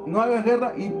 no hagas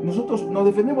guerra, y nosotros nos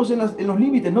defendemos en los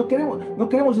límites, no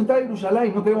queremos entrar a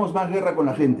Jerusalén, no queremos más guerra con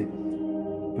la gente.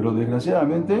 Pero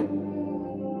desgraciadamente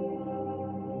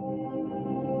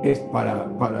es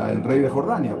para el rey de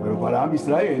Jordania, pero para Am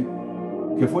Israel,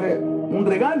 que fue un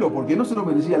regalo, porque no se lo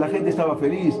merecía, la gente estaba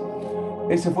feliz.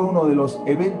 Ese fue uno de los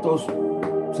eventos,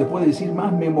 se puede decir,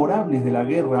 más memorables de la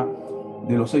guerra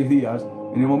de los 6 días,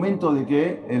 en el momento de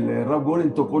que el Rab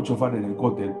Goren tocó chofar en el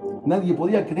KOTEL. Nadie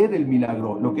podía creer el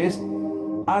milagro, lo que es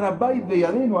Harabait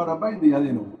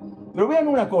Beyadenu. Pero vean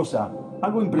una cosa,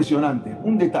 algo impresionante,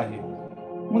 un detalle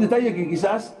que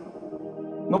quizás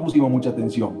no pusimos mucha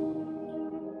atención.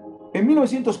 En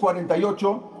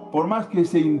 1948, por más que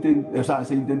se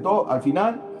intentó, al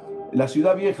final, la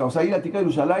ciudad vieja, o sea, HATIKA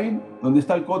Yerushalaim, donde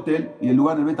está el KOTEL y el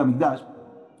lugar del Bet HaMikdash,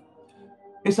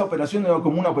 esa operación era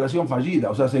como una operación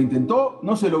fallida. O sea, se intentó,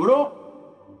 no se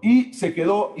logró y se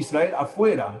quedó Israel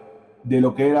afuera de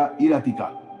lo que era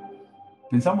HATIKA.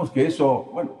 Pensamos que eso,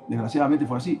 bueno, desgraciadamente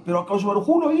fue así, pero KADOSH Baruj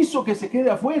Hu lo hizo que se quede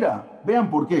afuera. Vean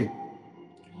por qué.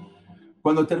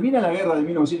 Cuando termina la guerra de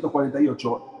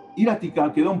 1948,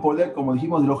 HATIKA quedó en poder, como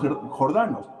dijimos, de los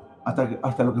jordanos,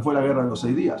 hasta lo que fue la guerra de los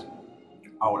 6 días.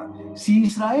 Ahora, si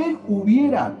Israel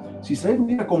hubiera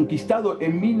conquistado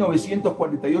en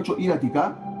 1948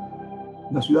 HATIKA,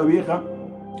 la ciudad vieja,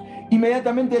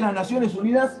 inmediatamente las Naciones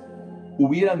Unidas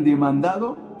hubieran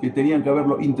demandado que tenían que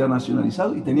haberlo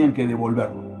internacionalizado y tenían que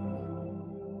devolverlo.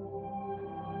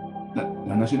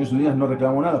 Las Naciones Unidas no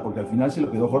reclamó nada porque al final se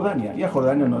lo quedó Jordania y a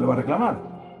Jordania no le va a reclamar.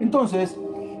 Entonces,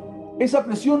 esa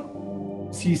presión,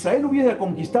 si Israel hubiera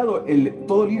conquistado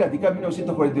todo el HATIKA en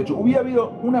 1948, hubiera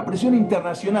habido una presión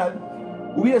internacional,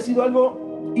 hubiera sido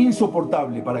algo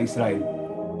insoportable para Israel.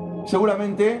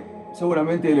 Seguramente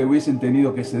le hubiesen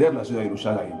tenido que ceder la ciudad de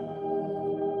Jerusalén.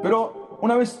 Pero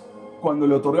una vez, cuando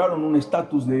le otorgaron un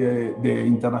estatus de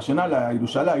internacional a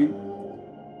Jerusalén,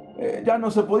 ya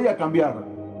no se podía cambiar.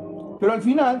 Pero al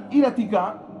final,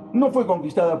 HATIKA no fue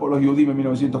conquistada por los Yehudim en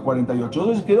 1948,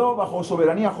 entonces quedó bajo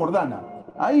soberanía jordana.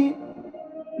 Ahí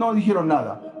no dijeron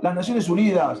nada. Las Naciones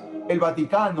Unidas, el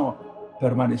Vaticano,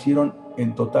 permanecieron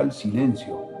en total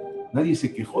silencio. Nadie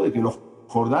se quejó de que los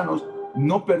jordanos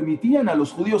no permitían a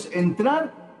los judíos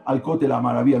entrar al KOTEL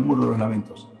Amaravía, al muro de los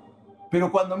lamentos.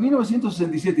 Pero cuando en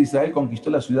 1967 Israel conquistó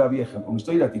la ciudad vieja,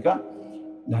 conquistó HATIKA,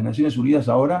 las Naciones Unidas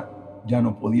ahora ya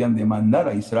no podían demandar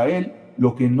a Israel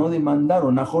lo que no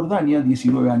demandaron a Jordania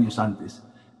 19 años antes.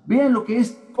 Vean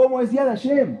cómo es Yad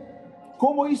Hashem.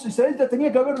 ¿Cómo hizo? Israel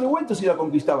tenía que haber devuelto si la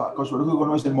conquistaba. KADOSH Baruj Hu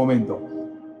no es el momento.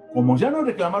 Como ya no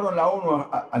reclamaron la ONU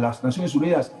a las Naciones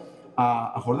Unidas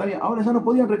a Jordania, ahora ya no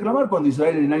podían reclamar cuando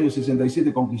Israel en el año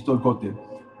 67 conquistó el KOTEL.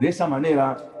 De esa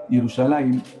manera,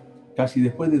 Jerusalén, casi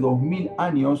después de 2000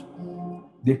 años,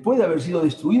 después de haber sido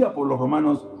destruida por los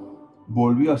romanos,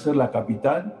 volvió a ser la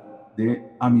capital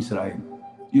de Am Israel.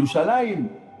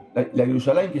 Jerusalén, la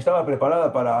Jerusalén que estaba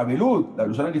preparada para Abelut, la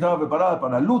Jerusalén que estaba preparada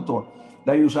para el luto,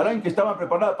 la Jerusalén que estaba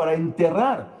preparada para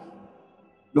enterrar,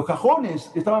 los cajones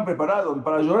que estaban preparados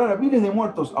para llorar a miles de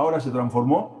muertos, ahora se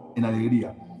transformó en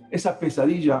alegría. Esa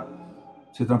pesadilla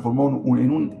se transformó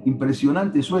en un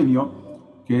impresionante sueño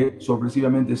que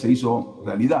sorpresivamente se hizo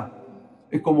realidad.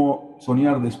 Es como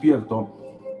soñar despierto,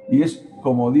 y es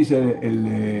como dice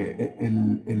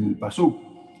el pasuk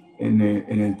en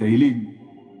el Teilim: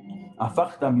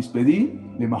 Afachta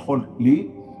mispedi le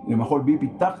mejor bi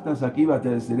pitachta sakiva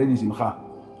te sereni simcha.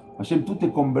 Hashem, tú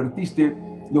te convertiste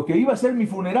lo que iba a ser mi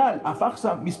funeral,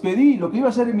 Afaksa, mis pedí, lo que iba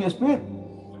a ser en mi esped,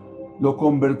 lo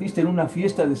convertiste en una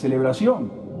fiesta de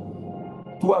celebración.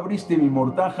 Tú abriste mi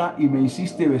mortaja y me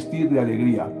hiciste vestir de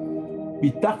alegría.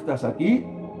 Pitachtas aquí,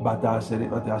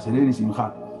 bataserer y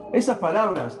simja. Esas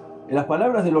palabras, las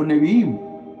palabras de los Nevi'im,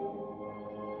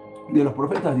 de los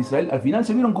profetas de Israel, al final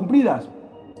se vieron cumplidas.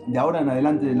 De ahora en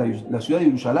adelante, la ciudad de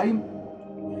Yerushalaim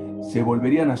se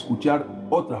volverían a escuchar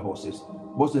otras voces.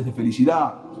 Voces de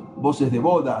felicidad, voces de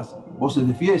bodas, voces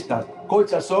de fiestas. Kol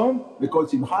chazón, bekol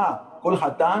simha, kol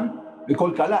hatán,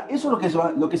 bekol kalá. Eso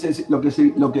es lo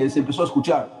que se empezó a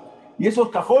escuchar. Y esos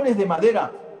cajones de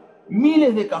madera,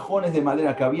 miles de cajones de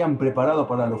madera que habían preparado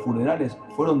para los funerales,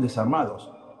 fueron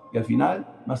desarmados. Y al final,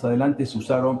 más adelante, se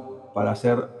usaron para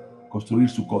construir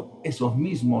Sukkot. Esos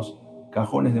mismos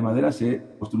cajones de madera se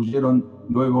construyeron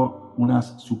luego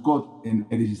unas Sukkot en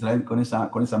Israel con esa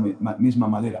misma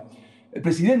madera. El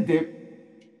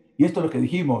presidente, y esto es lo que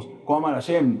dijimos, Koamar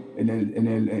Hashem en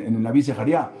el Naví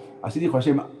Zeharia, así dijo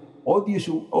Hashem, Od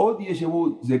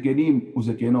yeshevu zekenim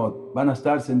uzekenot, van a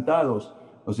estar sentados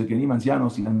los zekenim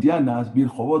ancianos y ancianas,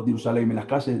 Birjobot de Jerusalén, en las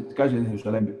calles de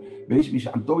Jerusalén, Beish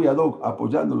Mishantobi Adok,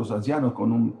 apoyando a los ancianos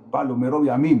con un palo, Merobi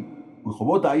Amim,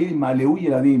 Birjobot ahí, Maleu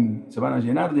Yeladim, se van a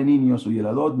llenar de niños, y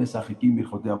Yeladot, Mesajekim,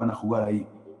 Birjotea, van a jugar ahí.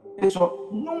 Eso,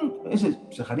 ese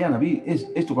Zeharia Naví,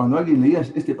 esto cuando alguien leía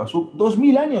este pasuk,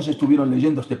 2000 años estuvieron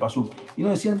leyendo este pasuk, y no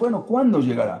decían, bueno, ¿cuándo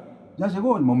llegará? Ya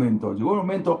llegó el momento,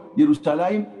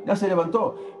 Yerushalaim ya se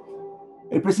levantó.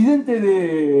 El presidente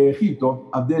de Egipto,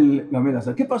 Abdel Gamed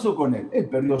Nasser, ¿qué pasó con él? Él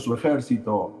perdió su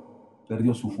ejército,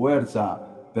 perdió su fuerza,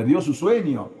 perdió su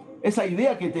sueño. Esa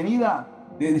idea que tenía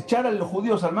de echar a los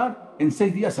judíos al mar, en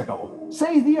 6 días se acabó.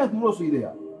 6 días duró su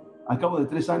idea. Al cabo de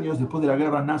 3 años, después de la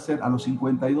guerra, Nasser, a los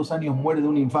 52 años, muere de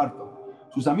un infarto.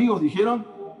 Sus amigos dijeron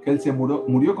que él se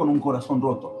murió con un corazón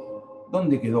roto.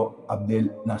 ¿Dónde quedó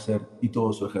Abdel Nasser y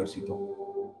todo su ejército?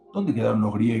 ¿Dónde quedaron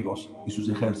los griegos y sus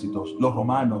ejércitos? Los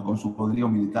romanos con su poderío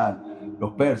militar,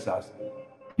 los persas,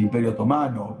 el Imperio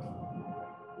Otomano,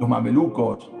 los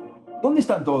mamelucos. ¿Dónde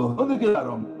están todos? ¿Dónde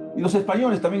quedaron? Y los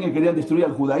españoles también que querían destruir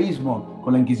al judaísmo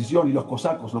con la Inquisición, y los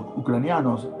cosacos, los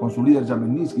ucranianos con su líder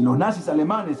Yamensky, los nazis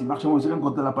alemanes y máximo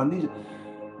contra la pandilla.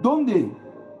 ¿Dónde?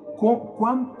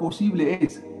 ¿Cuán posible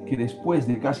es que después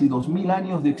de casi 2000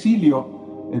 años de exilio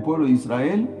el pueblo de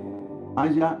Israel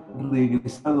haya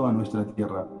regresado a nuestra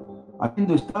tierra,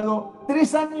 habiendo estado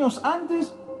 3 años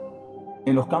antes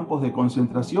en los campos de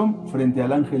concentración frente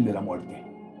al ángel de la muerte?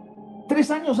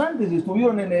 3 años antes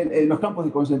estuvieron en los campos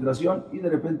de concentración, y de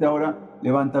repente ahora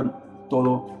levantan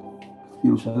todo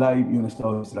Yerushalaim y un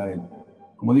Estado de Israel.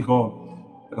 Como dijo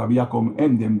Rabbi Yaakov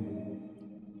Emden,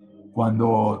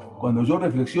 cuando yo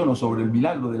reflexiono sobre el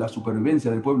milagro de la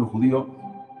supervivencia del pueblo judío,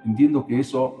 entiendo que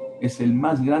eso es el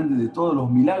más grande de todos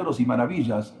los milagros y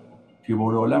maravillas que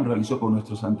Boreolam realizó con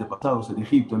nuestros antepasados en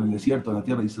Egipto, en el desierto, en la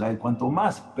tierra de Israel. Cuanto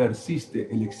más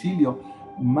persiste el exilio,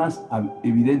 más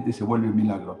evidente se vuelve el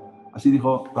milagro. Así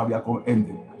dijo Rabbi Yaakov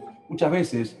Emden. Muchas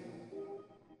veces,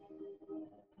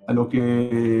 a lo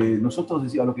que nosotros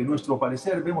decíamos, a lo que nuestro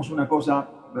parecer vemos una cosa,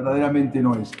 verdaderamente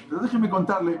no es. Pero déjenme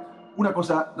contarle una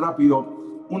cosa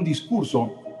rápido, un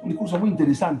discurso muy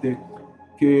interesante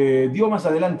que dio más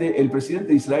adelante el presidente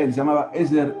de Israel, se llamaba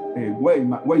EZER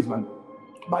WEIZMANN,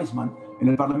 en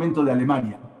el Parlamento de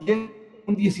Alemania. Y él,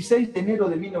 un 16 de enero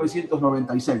de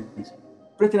 1996,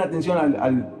 presten atención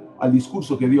al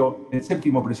discurso que dio el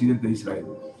 7º presidente de Israel.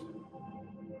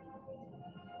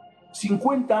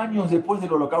 50 años después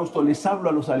del Holocausto les hablo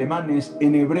a los alemanes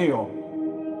en hebreo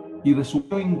y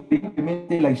resumió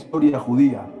increíblemente la historia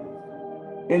judía.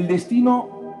 El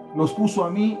destino nos puso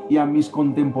a mí y a mis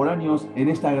contemporáneos en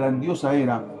esta grandiosa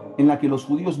era en la que los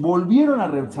judíos volvieron a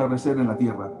restablecer en la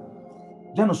tierra.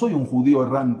 Ya no soy un judío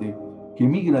errante que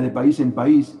migra de país en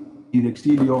país y de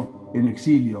exilio en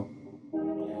exilio.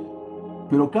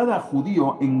 Pero cada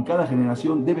judío en cada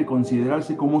generación debe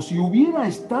considerarse como si hubiera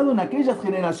estado en aquellas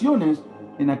generaciones,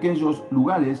 en aquellos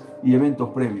lugares y eventos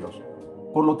previos.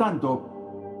 Por lo tanto,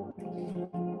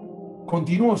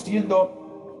 continúo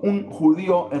siendo un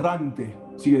judío errante,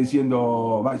 sigue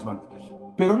diciendo Weizmann,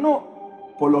 pero no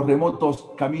por los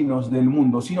remotos caminos del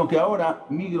mundo, sino que ahora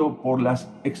migro por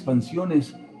las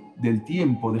expansiones del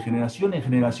tiempo, de generación en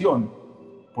generación,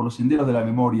 por los senderos de la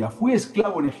memoria. Fui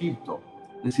esclavo en Egipto,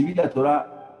 recibí la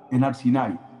Torá en Har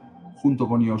Sinai, junto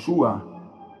con Yoshua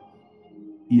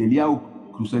y Eliau,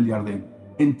 crucé el Jardín.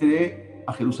 Entré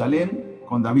a Jerusalén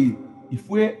con David y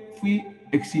fui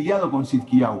exiliado con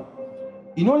Sidkiau.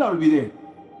 Y no la olvidé,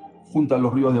 junto a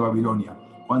los ríos de Babilonia.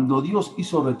 Cuando Dios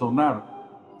hizo retornar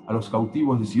a los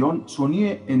cautivos de Sion,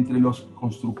 soñé entre los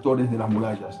constructores de las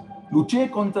murallas.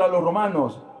 Luché contra los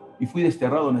romanos y fui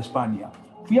desterrado en España.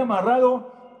 Fui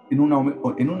amarrado en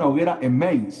una hoguera en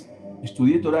Mainz.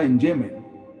 Estudié Torah en Yemen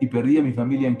y perdí a mi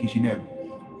familia en Kishinev.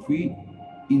 Fui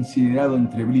incinerado en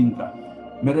Treblinka.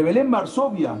 Me rebelé en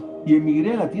Varsovia y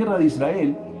emigré a la tierra de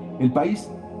Israel, el país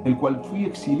del cual fui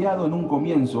exiliado en un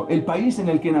comienzo, el país en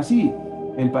el que nací,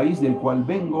 el país del cual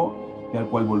vengo y al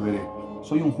cual volveré.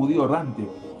 Soy un judío errante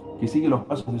que sigue los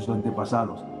pasos de sus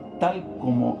antepasados, tal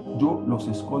como yo los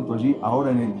escolto allí,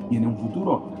 ahora y en un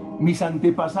futuro. Mis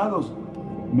antepasados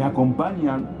me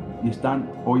acompañan y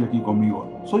están hoy aquí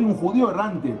conmigo. Soy un judío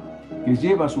errante que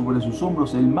lleva sobre sus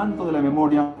hombros el manto de la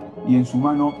memoria y en su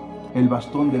mano el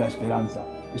bastón de la esperanza.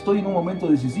 Estoy en un momento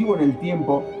decisivo en el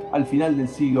tiempo, al final del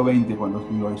siglo XX, cuando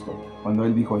escribió esto, cuando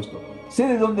él dijo esto. Sé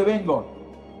de dónde vengo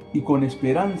y con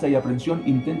esperanza y aprensión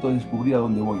intento descubrir a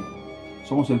dónde voy.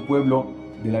 Somos el pueblo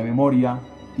de la memoria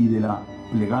y de la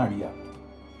plegaria.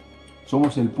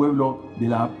 Somos el pueblo de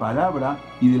la palabra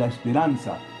y de la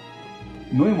esperanza.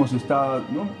 No hemos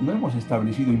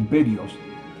establecido imperios,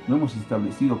 no hemos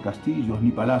establecido castillos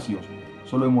ni palacios,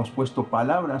 solo hemos puesto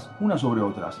palabras unas sobre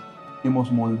otras.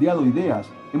 Hemos moldeado ideas,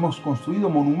 hemos construido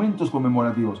monumentos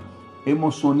conmemorativos,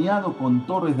 hemos soñado con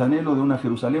torres de anhelo de una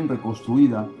Jerusalén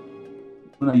reconstruida,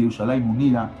 una Yerushalaim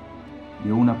unida,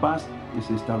 de una paz que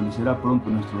se establecerá pronto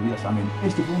en nuestros días. Amén.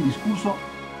 Este fue un discurso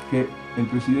que el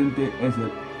presidente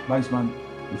EZER, WEIZMANN,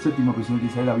 el séptimo presidente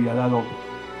de Israel, había dado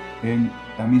en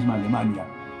la misma Alemania.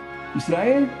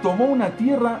 Israel tomó una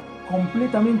tierra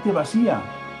completamente vacía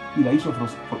y la hizo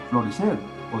florecer,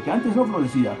 porque antes no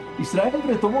florecía. Israel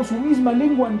retomó su misma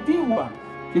lengua antigua,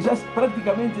 que ya es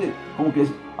prácticamente,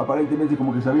 aparentemente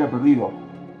como que se había perdido.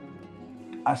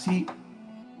 Así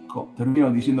termino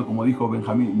diciendo, como dijo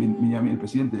Benjamín, el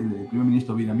presidente, el primer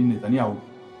ministro Benjamín Netanyahu,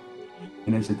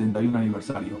 en el 71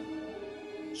 aniversario.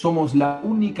 Somos la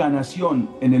única nación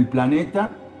en el planeta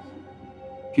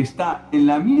que está en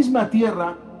la misma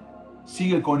tierra,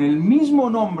 sigue con el mismo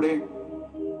nombre,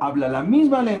 habla la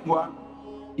misma lengua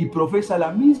y profesa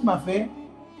la misma fe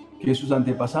que sus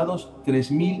antepasados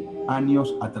 3000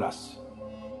 años atrás.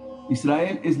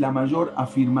 Israel es la mayor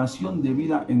afirmación de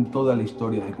vida en toda la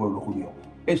historia del pueblo judío.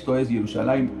 Esto es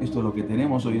Yerushalaim, esto es lo que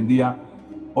tenemos hoy en día.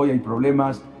 Hoy hay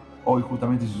problemas, hoy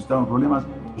justamente se suscitaron problemas.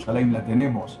 Yerushalaim la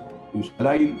tenemos.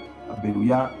 Yerushalaim,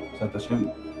 Beruyá,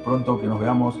 saltación, pronto que nos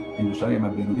veamos en Yerushalaim,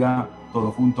 Beruyá,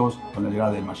 todos juntos con la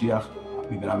llegada del Mashiach.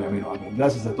 Amén.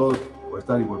 Gracias a todos por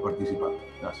estar y por participar.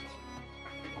 Gracias.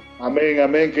 Amén,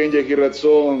 amén. Ken Yehi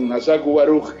Ratzon, Asaku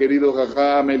Baruch, querido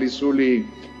Jajam Elizuli.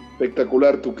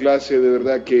 Espectacular tu clase, de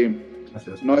verdad que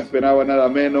gracias, no esperaba nada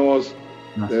menos.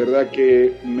 Gracias. De verdad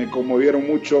que me conmovieron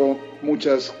mucho,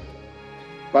 muchas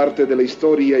partes de la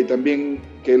historia y también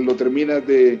que lo terminas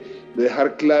de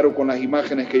dejar claro con las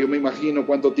imágenes, que yo me imagino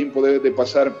cuánto tiempo debes de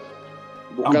pasar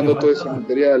buscando todo ese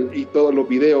material y todos los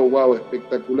videos. Wow,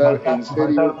 espectacular, en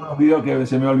serio. Unos videos que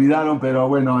se me olvidaron, pero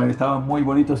bueno, estaban muy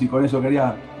bonitos y con eso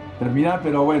quería terminar,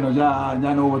 pero bueno, ya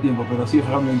no hubo tiempo, pero sí,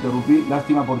 me interrumpí,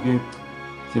 lástima porque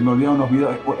se me olvidaron los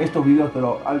videos, estos videos,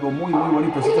 pero algo muy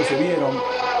bonito, estos se vieron,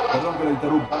 perdón que lo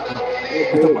interrumpa,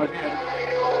 esto fue ayer.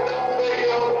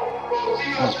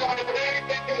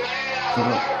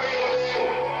 Perdón.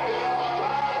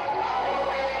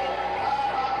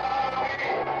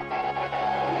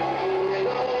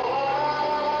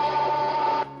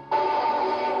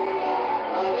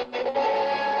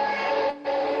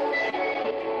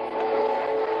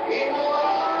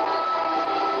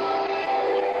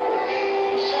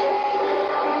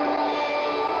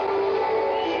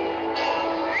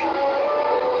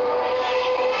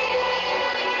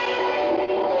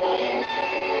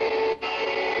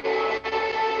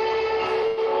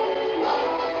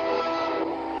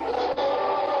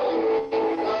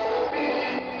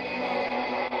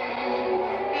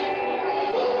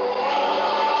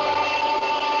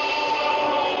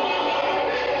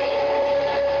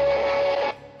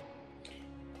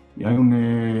 Y hay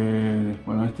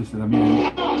bueno, este es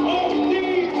también.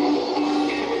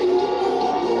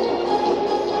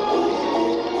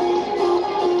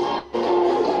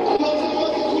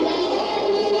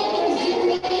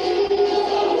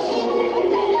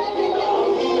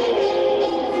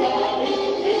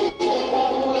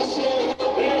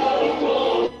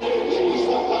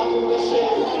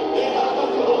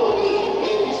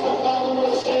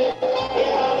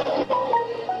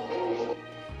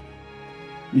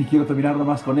 Y quiero terminar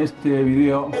nomás con este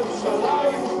video.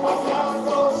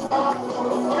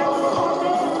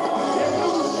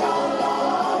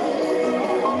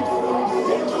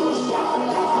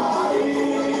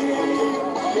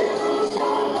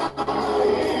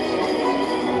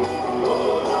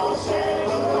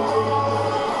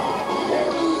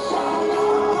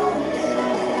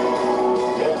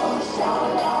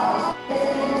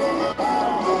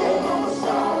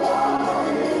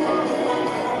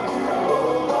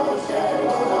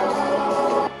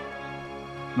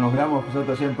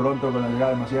 esperamos que pronto con la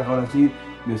llegada de Masías. Ahora sí,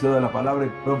 le cedo la palabra y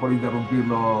perdón por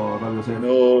interrumpirlo, Radio C.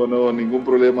 No, ningún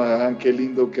problema. Qué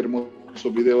lindo, qué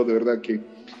hermoso video, de verdad que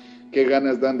qué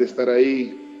ganas dan de estar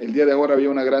ahí. El día de ahora había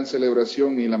una gran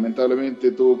celebración y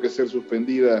lamentablemente tuvo que ser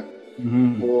suspendida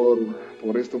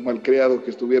por estos malcriados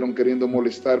que estuvieron queriendo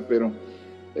molestar, pero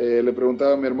le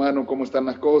preguntaba a mi hermano cómo están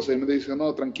las cosas y me dice,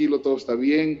 no, tranquilo, todo está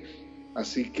bien.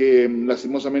 Así que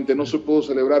lastimosamente no se pudo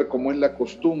celebrar como es la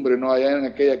costumbre, ¿no? Allá en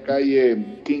aquella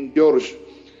calle King George,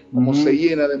 cómo se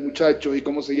llena de muchachos y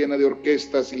cómo se llena de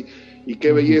orquestas y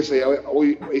qué belleza. Y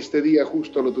hoy, este día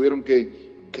justo lo tuvieron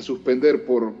que suspender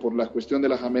por la cuestión de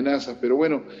las amenazas, pero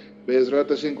bueno,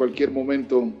 Bezrat en cualquier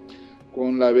momento,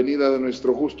 con la venida de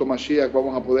nuestro justo Mashiach,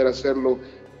 vamos a poder hacerlo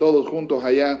todos juntos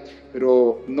allá.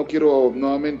 Pero no quiero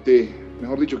nuevamente,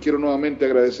 mejor dicho, quiero nuevamente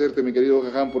agradecerte, mi querido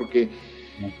Jajam, porque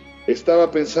estaba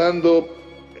pensando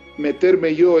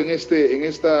meterme yo en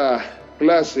esta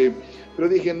clase, pero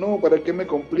dije, no, ¿para qué me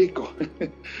complico?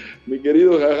 Mi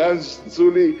querido Jajam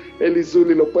Zuli, Eli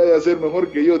Zuli lo puede hacer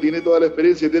mejor que yo, tiene toda la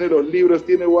experiencia, tiene los libros,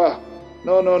 tiene guau.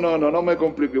 No me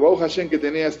complico. Y Baruch Hashem que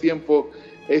tenías tiempo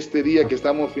este día que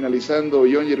estamos finalizando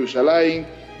Yom Yerushalaim,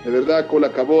 de verdad, Kol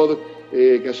HaKavod,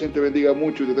 que Hashem te bendiga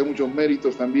mucho y te dé muchos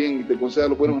méritos también y te conceda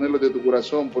los buenos anhelos de tu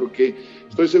corazón, porque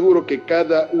estoy seguro que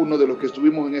cada uno de los que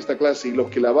estuvimos en esta clase y los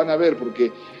que la van a ver,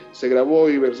 porque se grabó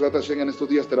y Bezrat Hashem en estos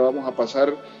días te la vamos a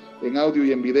pasar en audio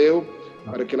y en video,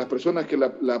 para que las personas que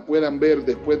la puedan ver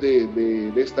después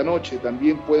de esta noche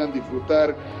también puedan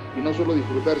disfrutar, y no solo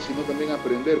disfrutar, sino también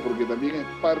aprender, porque también es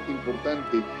parte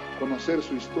importante conocer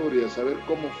su historia, saber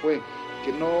cómo fue,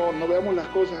 que no veamos las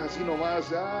cosas así nomás,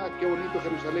 qué bonito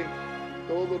Jerusalén,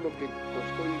 todo lo que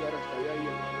costó llegar hasta ahí.